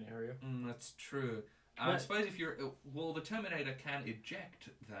component area. That's true. I suppose if you're... Well, the Terminator can eject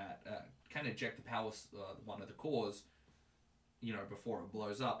the power, one of the cores, you know, before it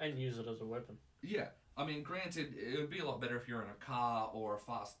blows up. And use it as a weapon. Yeah. I mean, granted, it would be a lot better if you're in a car or a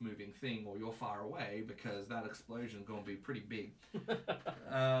fast-moving thing or you're far away, because that explosion's going to be pretty big.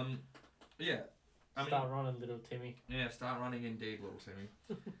 Yeah. Start running, little Timmy. Yeah, start running indeed, little Timmy.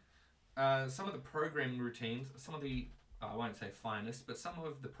 Some of the programming routines, some of the, I won't say finest, but some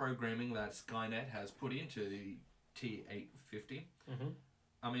of the programming that Skynet has put into the T-850.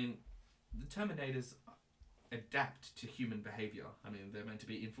 I mean, the Terminators adapt to human behaviour. I mean, they're meant to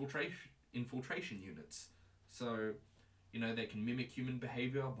be infiltration units. So, you know, they can mimic human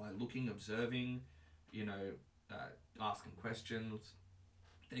behaviour by looking, observing, you know, asking questions.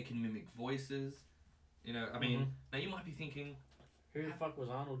 They can mimic voices. You know, I mean, now you might be thinking... Who the fuck was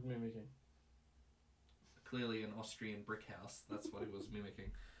Arnold mimicking? Clearly an Austrian brick house. That's what he was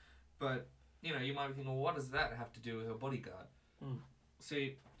mimicking. But, you know, you might be thinking, well, what does that have to do with a bodyguard?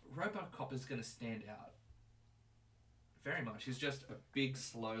 See, RoboCop is going to stand out very much. He's just a big,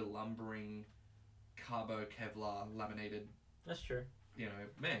 slow, lumbering, carbo Kevlar laminated... That's true. You know,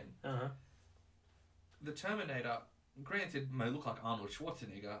 man. The Terminator... Granted, may look like Arnold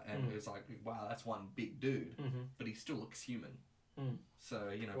Schwarzenegger, and it's like, wow, that's one big dude, but he still looks human. So,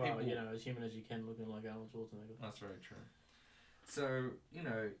 you know, well, you know, as human as you can, looking like Arnold Schwarzenegger. That's very true. So, you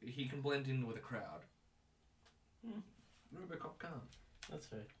know, he can blend in with a crowd. RoboCop can't. That's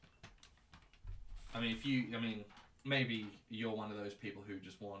fair. I mean, maybe you're one of those people who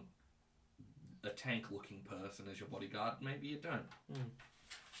just want a tank-looking person as your bodyguard. Maybe you don't.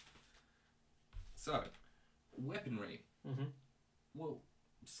 So... weaponry. Well,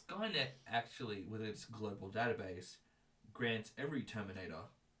 Skynet actually, with its global database, grants every Terminator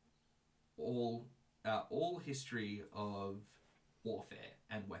all history of warfare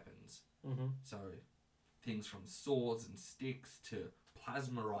and weapons. So, things from swords and sticks to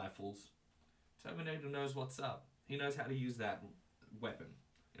plasma rifles. Terminator knows what's up. He knows how to use that weapon,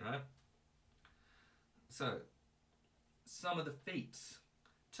 you know? So, some of the feats.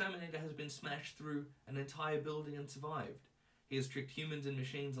 Terminator has been smashed through an entire building and survived. He has tricked humans and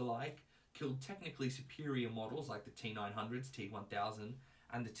machines alike, killed technically superior models like the T-900s, T-1000,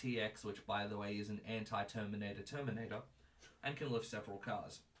 and the TX, which, by the way, is an anti-Terminator Terminator, and can lift several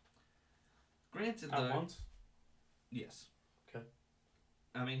cars. Granted, though... At once? Yes. Okay.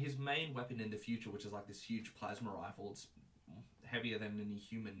 I mean, his main weapon in the future, which is like this huge plasma rifle, it's heavier than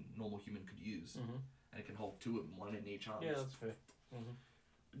any normal human could use. And it can hold 2 of them, 1 in each arm. Yeah, that's fair.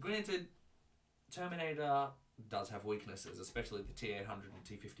 Granted, Terminator does have weaknesses, especially the T-800 and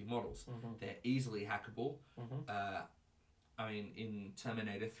T-50 models. They're easily hackable. I mean, in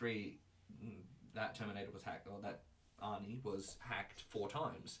Terminator 3, that Terminator was hacked, or that Arnie was hacked 4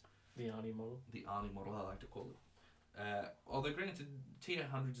 times. The Arnie model? The Arnie model, I like to call it. Although granted,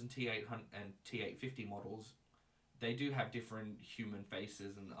 T-800s and T-800 and T-850 models, they do have different human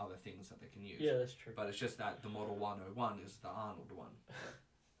faces and other things that they can use. Yeah, that's true. But it's just that the Model 101 is the Arnold one.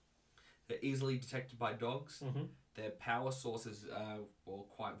 They're easily detected by dogs. Their power source is,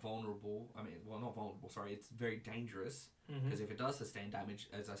 quite vulnerable. I mean, well, not vulnerable, sorry. It's very dangerous. Because if it does sustain damage,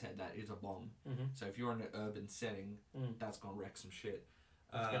 as I said, that is a bomb. So if you're in an urban setting, that's going to wreck some shit.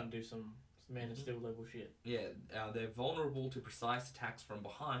 It's going to do some Man of Steel level shit. Yeah, they're vulnerable to precise attacks from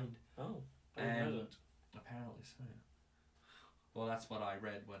behind. Oh, I didn't know that. Apparently so. Well, that's what I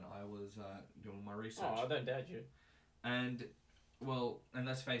read when I was doing my research. Oh, I don't doubt you. And, well, and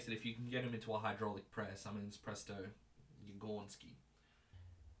let's face it, if you can get him into a hydraulic press, I mean, it's presto, you're Gornsky.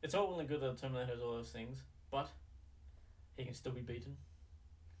 It's all well and good that Terminator has all those things, but he can still be beaten.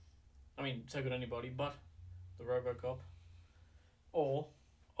 I mean, so could anybody, but the RoboCop or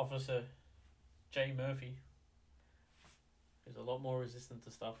Officer J. Murphy is a lot more resistant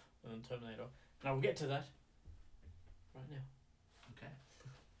to stuff than Terminator. And I will get to that right now. Okay.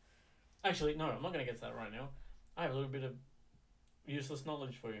 Actually, no, I'm not going to get to that right now. I have a little bit of useless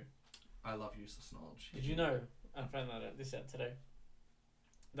knowledge for you. I love useless knowledge. Did you know, I found this out today,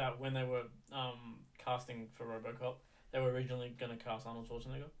 that when they were casting for RoboCop, they were originally going to cast Arnold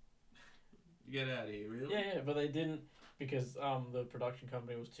Schwarzenegger? Get out of here, really? Yeah, but they didn't, because the production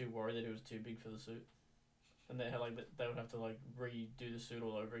company was too worried that it was too big for the suit. And they had they would have to redo the suit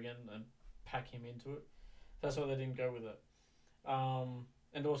all over again and pack him into it. That's why they didn't go with it.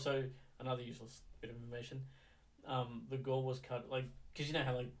 And also another useless bit of information. The gore was cut because you know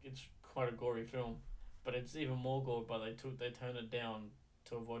how it's quite a gory film, but it's even more gore. But they toned it down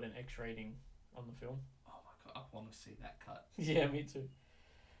to avoid an X rating on the film. Oh my god, I want to see that cut. Yeah, me too.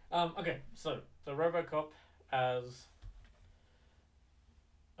 Okay, so RoboCop as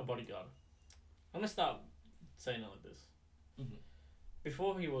a bodyguard. I'm gonna start saying it like this. Mm-hmm.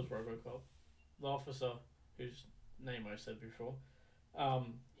 Before he was RoboCop, the officer whose name I said before,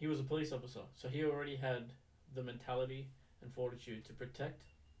 he was a police officer, so he already had the mentality and fortitude to protect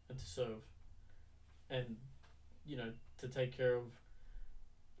and to serve, and to take care of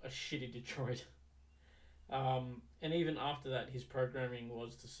a shitty Detroit. And even after that, his programming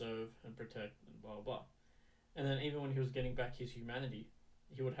was to serve and protect and blah blah blah. And then even when he was getting back his humanity,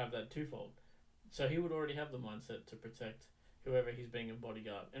 he would have that twofold. So he would already have the mindset to protect whoever he's being a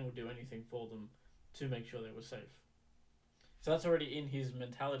bodyguard and would do anything for them to make sure they were safe. So that's already in his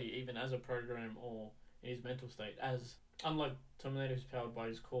mentality, even as a program or in his mental state. As unlike Terminator, who's powered by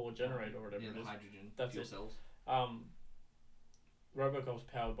his core generator or whatever it is, hydrogen fuel cells. RoboCop's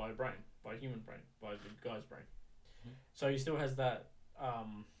powered by a brain, by a human brain, by the guy's brain. Mm-hmm. So he still has that,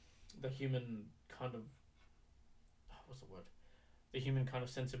 the human kind of, what's the word? The human kind of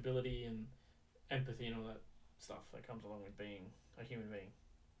sensibility and empathy and all that stuff that comes along with being a human being.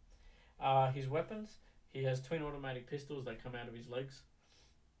 His weapons, he has twin automatic pistols that come out of his legs.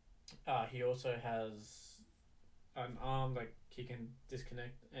 He also has an arm that he can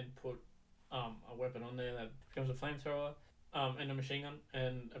disconnect and put a weapon on there that becomes a flamethrower. And a machine gun,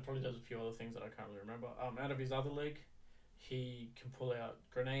 and it probably does a few other things that I can't really remember. Out of his other leg, he can pull out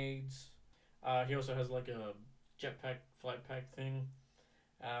grenades. He also has a jetpack, flight pack thing,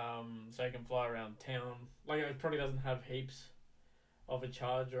 so he can fly around town. It probably doesn't have heaps of a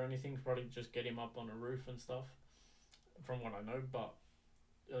charge or anything. Probably just get him up on a roof and stuff, from what I know. But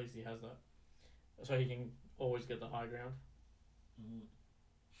at least he has that, so he can always get the high ground. Mm.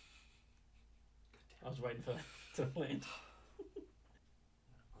 I was waiting for that to land.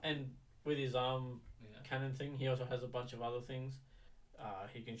 And with his cannon thing, he also has a bunch of other things.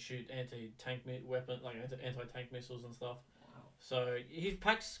 He can shoot anti-tank anti-tank missiles and stuff. Wow. So he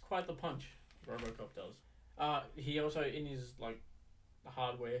packs quite the punch. RoboCop does. He also in his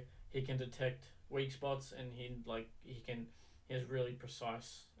hardware, he can detect weak spots, and he has really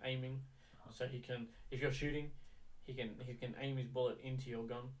precise aiming. Uh-huh. So he can, if you're shooting, he can aim his bullet into your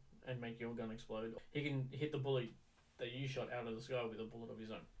gun and make your gun explode. He can hit the bullet that you shot out of the sky with a bullet of his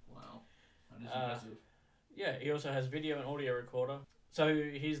own. Wow, that is impressive. Yeah, he also has video and audio recorder. So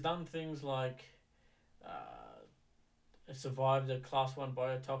he's done things like survived a Class 1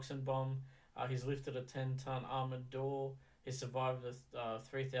 biotoxin bomb. He's lifted a 10-ton armored door. He survived a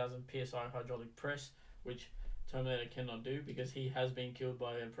 3,000 psi hydraulic press, which Terminator cannot do because he has been killed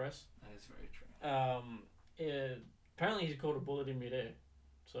by a press. That is very true. Apparently he's caught a bullet in midair.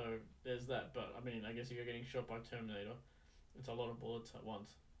 So there's that, but I mean, I guess if you're getting shot by Terminator, it's a lot of bullets at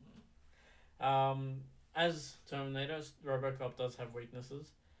once. As Terminator, RoboCop does have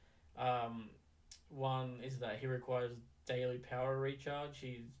weaknesses. One is that he requires daily power recharge.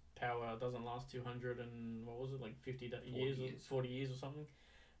 His power doesn't last 200 and 50 years or 40 years or something.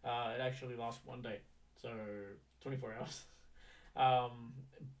 It actually lasts 1 day, so 24 hours.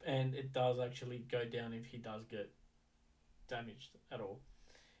 And it does actually go down if he does get damaged at all.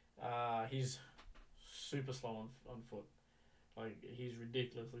 He's super slow on foot. He's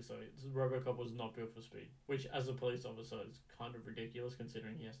ridiculously slow. RoboCop was not built for speed, which as a police officer is kind of ridiculous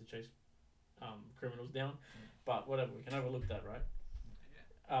considering he has to chase criminals down. But whatever, we can overlook that, right?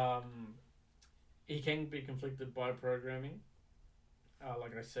 Yeah. He can be conflicted by programming,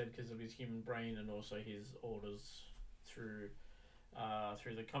 like I said, because of his human brain and also his orders through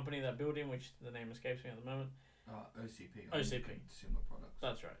the company that built him, which the name escapes me at the moment. OCP. Consumer Products.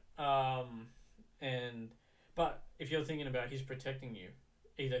 That's right. But if you're thinking about he's protecting you,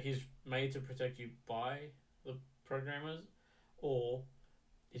 either he's made to protect you by the programmers, or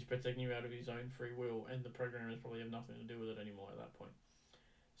he's protecting you out of his own free will, and the programmers probably have nothing to do with it anymore at that point.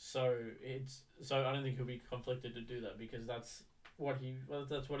 So I don't think he'll be conflicted to do that, because that's what he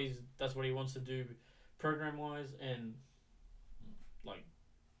wants to do, program wise and like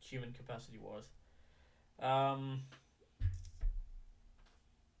human capacity wise.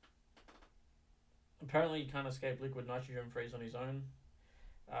 Apparently he can't escape liquid nitrogen freeze on his own,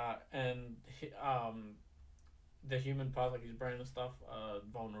 and the human part, like his brain and stuff, are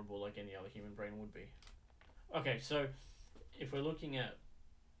vulnerable like any other human brain would be. Okay, so if we're looking at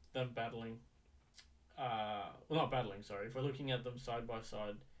them battling, if we're looking at them side by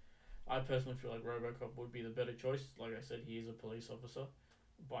side, I personally feel like RoboCop would be the better choice. Like I said, he is a police officer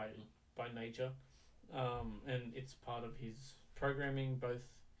by nature, and it's part of his programming, both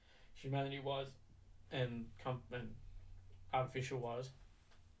humanity wise and artificial wise,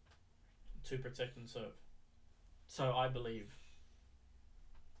 to protect and serve. So I believe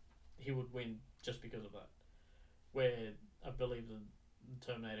he would win just because of that. Where I believe the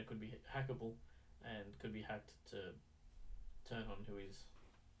Terminator could be hackable and could be hacked to turn on who he's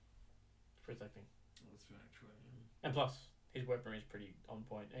protecting. That's very true. And plus, his weaponry is pretty on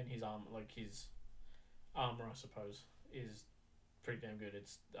point, and his armor, I suppose, is pretty damn good.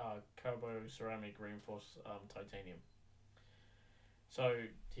 It's Carbo ceramic reinforced titanium, so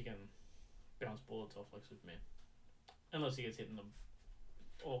he can bounce bullets off like Superman, unless he gets hit in the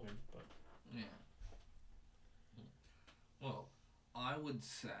organ. But yeah. Well, I would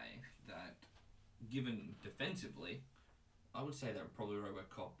say that, given defensively, I would say that probably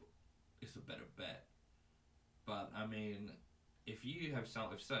RoboCop is a better bet. But I mean, if you have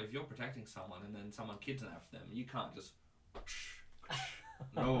if you're protecting someone and then someone kidnaps them, you can't just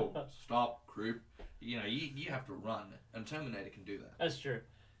no, stop, creep. You know, you have to run, and Terminator can do that. That's true,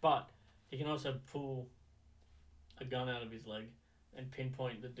 but he can also pull a gun out of his leg and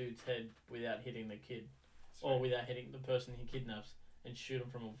pinpoint the dude's head without hitting the kid, or without hitting the person he kidnaps, and shoot him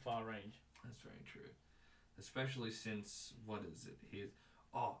from a far range. That's very true, especially since what is it?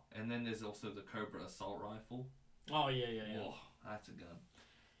 And then there's also the Cobra assault rifle. Oh yeah. Oh, that's a gun.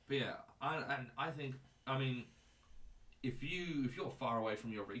 But yeah, I think, I mean, if you're far away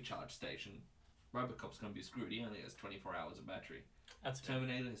from your recharge station, RoboCop's gonna be screwed. He only has 24 hours of battery.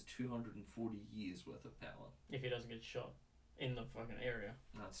 Terminator has 240 years worth of power. If he doesn't get shot in the fucking area.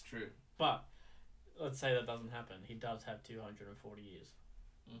 That's true. But let's say that doesn't happen. He does have 240 years,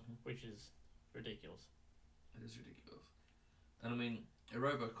 which is ridiculous. It is ridiculous. And I mean, a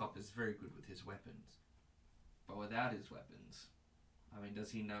RoboCop is very good with his weapons, but without his weapons, I mean,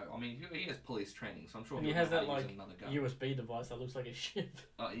 does he know? I mean, he has police training, so I'm sure he has that another gun. USB device that looks like a ship.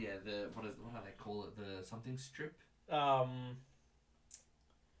 Oh yeah, what do they call it? The something strip.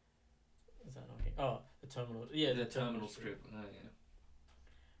 Is that not? Oh, the terminal. Yeah, the terminal strip. Oh yeah.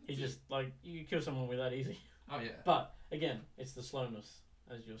 He just you can kill someone with that easy. Oh yeah. But again, it's the slowness,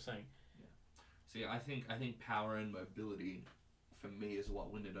 as you're saying. Yeah. See, I think power and mobility, for me, is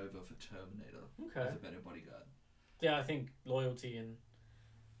what win it over for Terminator. Okay. As a better bodyguard. Yeah, I think loyalty and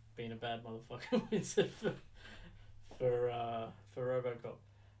being a bad motherfucker wins it for RoboCop.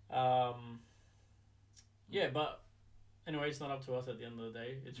 Yeah, but anyway, it's not up to us at the end of the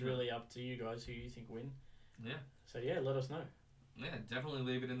day. It's really up to you guys who you think win. Yeah. So yeah, let us know. Yeah, definitely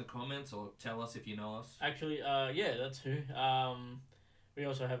leave it in the comments or tell us if you know us. Actually, yeah, that's who. We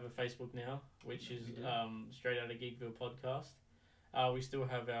also have a Facebook now, which is Straight Outta Geekville Podcast. We still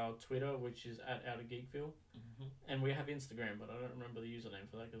have our Twitter, which is @OutaGeekville, and we have Instagram, but I don't remember the username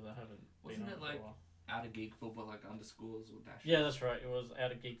for that because I haven't been on it for a while. Outta Geekville, but like underscores or dashes? Yeah, that's right. It was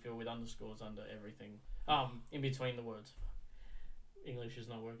Outta Geekville with underscores under everything. In between the words. English is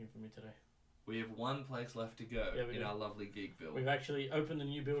not working for me today. We have one place left to go in our lovely Geekville. We've actually opened a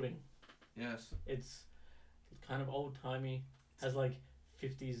new building. Yes. It's kind of old-timey. Has like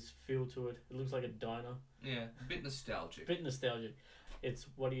 50s feel to it. It looks like a diner. Yeah, a bit nostalgic. It's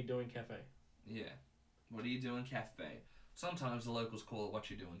What Are You Doing Cafe. Yeah. What Are You Doing Cafe. Sometimes the locals call it What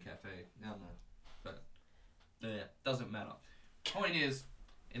You Doing Cafe. I don't know. But, yeah, doesn't matter. Point is,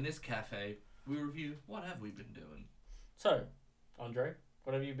 in this cafe, we review what have we been doing. So, Andre,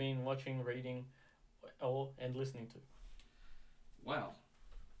 what have you been watching, reading, and listening to? Well,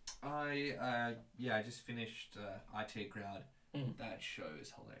 I just finished IT Crowd. That show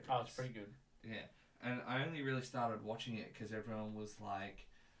is hilarious. Oh, it's pretty good. Yeah, and I only really started watching it because everyone was like,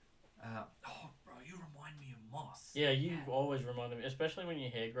 "Oh, bro, you remind me of Moss." Yeah, you always remind me, especially when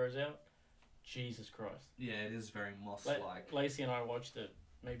your hair grows out. Jesus Christ. Yeah, it is very Moss-like. Lacey and I watched it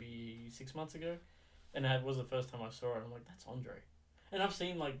maybe 6 months ago, and that was the first time I saw it. I'm like, that's Andre. And I've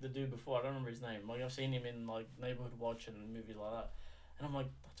seen the dude before. I don't remember his name. I've seen him in Neighborhood Watch and movies like that. And I'm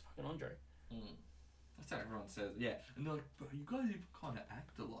like, that's fucking Andre. Mm. That's how everyone says, yeah. And they're like, bro, you guys even kind of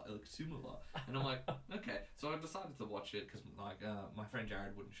act alike, like similar. And I'm like, okay. So I decided to watch it because my friend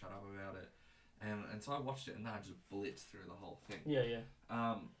Jared wouldn't shut up about it. And so I watched it and then I just blitzed through the whole thing. Yeah,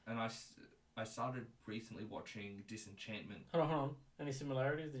 yeah. And I started recently watching Disenchantment. Hold on. Any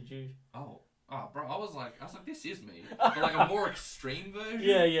similarities? Did you? Oh, bro, I was like, this is me. But like a more extreme version.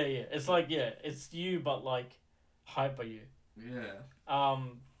 Yeah. It's like, it's you, but like hyper you. Yeah.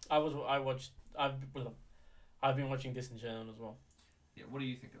 I've been watching Disenchantment as well. Yeah, what do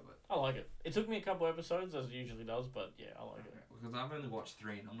you think of it? I like it. It took me a couple episodes, as it usually does, but yeah, I like it. Because I've only watched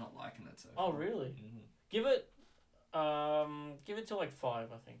 3 and I'm not liking it so Oh, far. really? Mm-hmm. Give it to like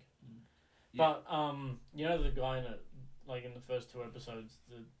 5, I think. Yeah. But you know the guy in it, like in the first 2 episodes,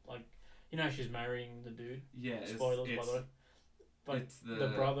 she's marrying the dude. Yeah. Spoilers, by the way. But it's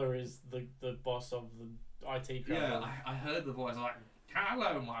the brother is the boss of the IT company. Yeah, I heard the voice like,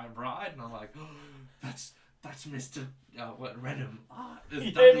 "Hello, my bride," and I'm like, oh, that's Mr. Renham.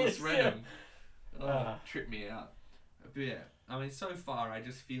 It's Douglas Renham. Tripped me out. But yeah, I mean, so far I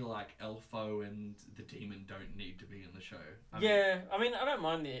just feel like Elfo and the demon don't need to be in the show. I mean, I don't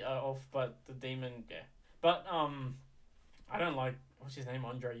mind the Elf, but the demon, yeah. But I don't like, what's his name,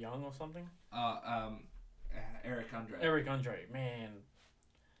 Andre Young or something? Eric Andre. Eric Andre, man.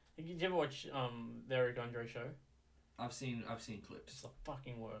 Did you ever watch the Eric Andre show? I've seen clips. It's the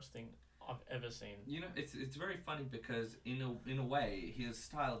fucking worst thing I've ever seen. You know, it's very funny because in a way his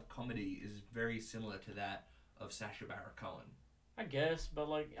style of comedy is very similar to that of Sacha Baron Cohen. I guess, but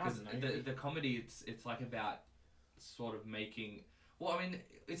like, I don't know. The comedy it's like about sort of making. Well, I mean,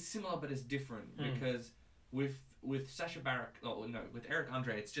 it's similar but it's different because with Sacha Baron, with Eric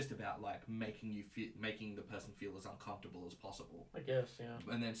Andre, it's just about like making the person feel as uncomfortable as possible. I guess, yeah.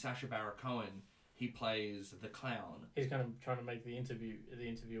 And then Sacha Baron Cohen, he plays the clown. He's kind of trying to make the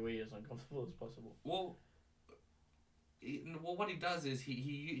interviewee as uncomfortable as possible. Well, what he does is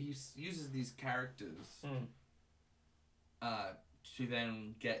he uses these characters to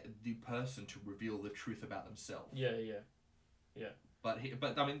then get the person to reveal the truth about themselves. Yeah. But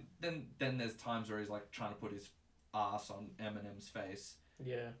I mean, then there's times where he's like trying to put his ass on Eminem's face.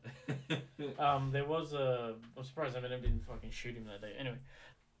 Yeah. There was I'm surprised Eminem didn't fucking shoot him that day. Anyway.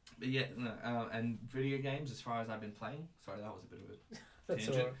 But yeah, no, and video games, as far as I've been playing. Sorry, that was a bit of a That's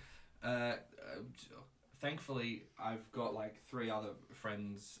tangent. Alright. Thankfully, I've got like 3 other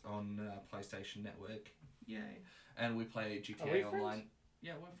friends on PlayStation Network. Yay! And we play GTA Are we Online. Friends?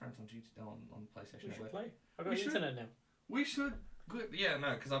 Yeah, we're friends on GTA on PlayStation We Network. should play. I've got internet now. We should. Good. Yeah,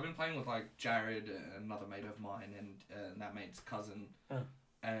 no, because I've been playing with like Jared, another mate of mine, and that mate's cousin.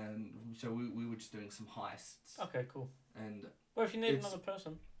 And so we were just doing some heists. Okay, cool. And well, if you need another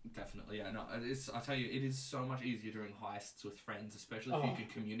person. Definitely, yeah. No, I tell you, it is so much easier doing heists with friends, especially if you can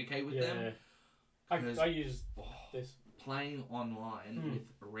communicate with them. I use this. Playing online with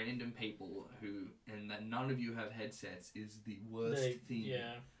random people and that none of you have headsets is the worst thing.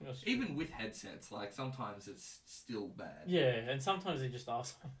 Yeah. Even with headsets, like sometimes it's still bad. Yeah, and sometimes they just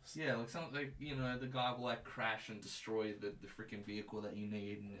assholes. Yeah, like the guy will like crash and destroy the freaking vehicle that you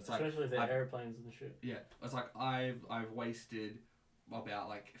need, and it's especially like if they're airplanes and shit. Yeah, it's like I've wasted about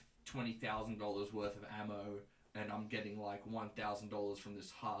like $20,000 worth of ammo. And I'm getting like $1,000 from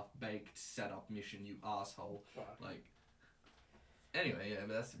this half-baked setup mission, you asshole. Fuck. Like, anyway, yeah,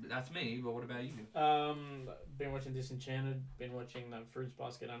 but that's me. But what about you? Been watching Disenchanted. Been watching that Fruits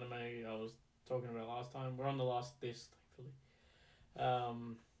Basket anime I was talking about last time. We're on the last disc,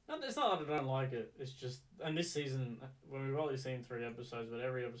 thankfully. It's not that I don't like it. It's just, and this season, we've only seen 3 episodes, but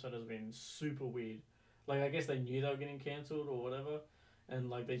every episode has been super weird. Like, I guess they knew they were getting cancelled or whatever, and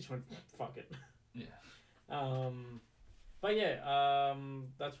like they just went, fuck it. Yeah. But yeah,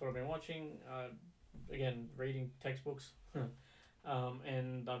 that's what I've been watching. Again, reading textbooks.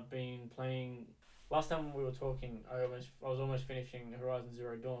 And I've been playing. Last time we were talking, I was almost finishing Horizon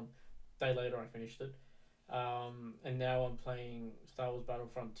Zero Dawn. A day later, I finished it. And now I'm playing Star Wars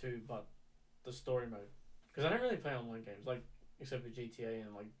Battlefront 2, but the story mode. Because I don't really play online games, like except for GTA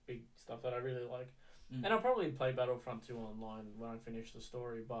and like big stuff that I really like. And I'll probably play Battlefront 2 online when I finish the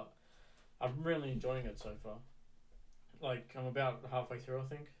story, but I'm really enjoying it so far. Like, I'm about halfway through, I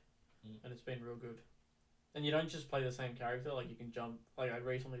think. And it's been real good. And you don't just play the same character, like you can jump. Like, I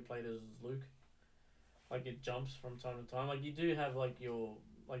recently played as Luke. Like, it jumps from time to time. Like, you do have, like, your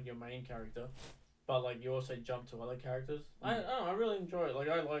main character, but, like, you also jump to other characters. I don't know, I really enjoy it. Like,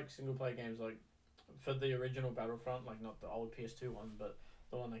 I like single-player games, like, for the original Battlefront, like, not the old PS2 one, but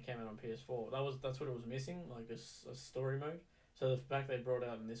the one that came out on PS4. That's what it was missing, like, a story mode. So the fact they brought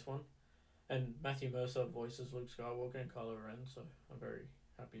out in this one, And Matthew Mercer voices Luke Skywalker and Kylo Ren, so I'm very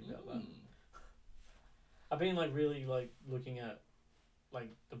happy about that. I've been like really like looking at like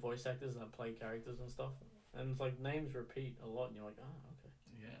the voice actors that play characters and stuff, and it's like names repeat a lot, and you're like, okay.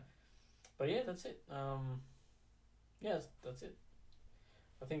 Yeah. But yeah, that's it. Yeah, that's it.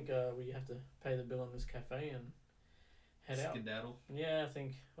 I think we have to pay the bill in this cafe and head out. Skedaddle. Yeah, I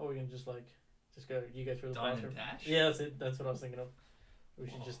think. Or we can just go. You go through the Dine bathroom. and dash. Yeah, that's it. That's what I was thinking of. We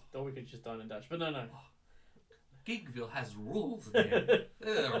could just dine and dash. But no. Geekville has rules in here.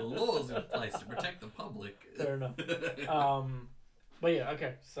 There are laws in place to protect the public. Fair enough. But yeah,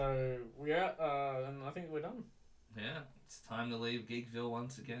 okay. So we're out, and I think we're done. Yeah, it's time to leave Geekville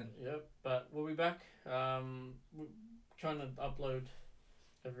once again. Yep, but we'll be back. We're trying to upload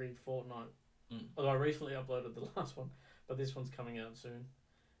every fortnight. Although I recently uploaded the last one, but this one's coming out soon,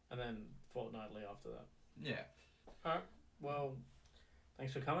 and then fortnightly after that. Yeah. All right. Well,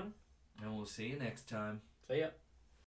 thanks for coming. And we'll see you next time. See ya.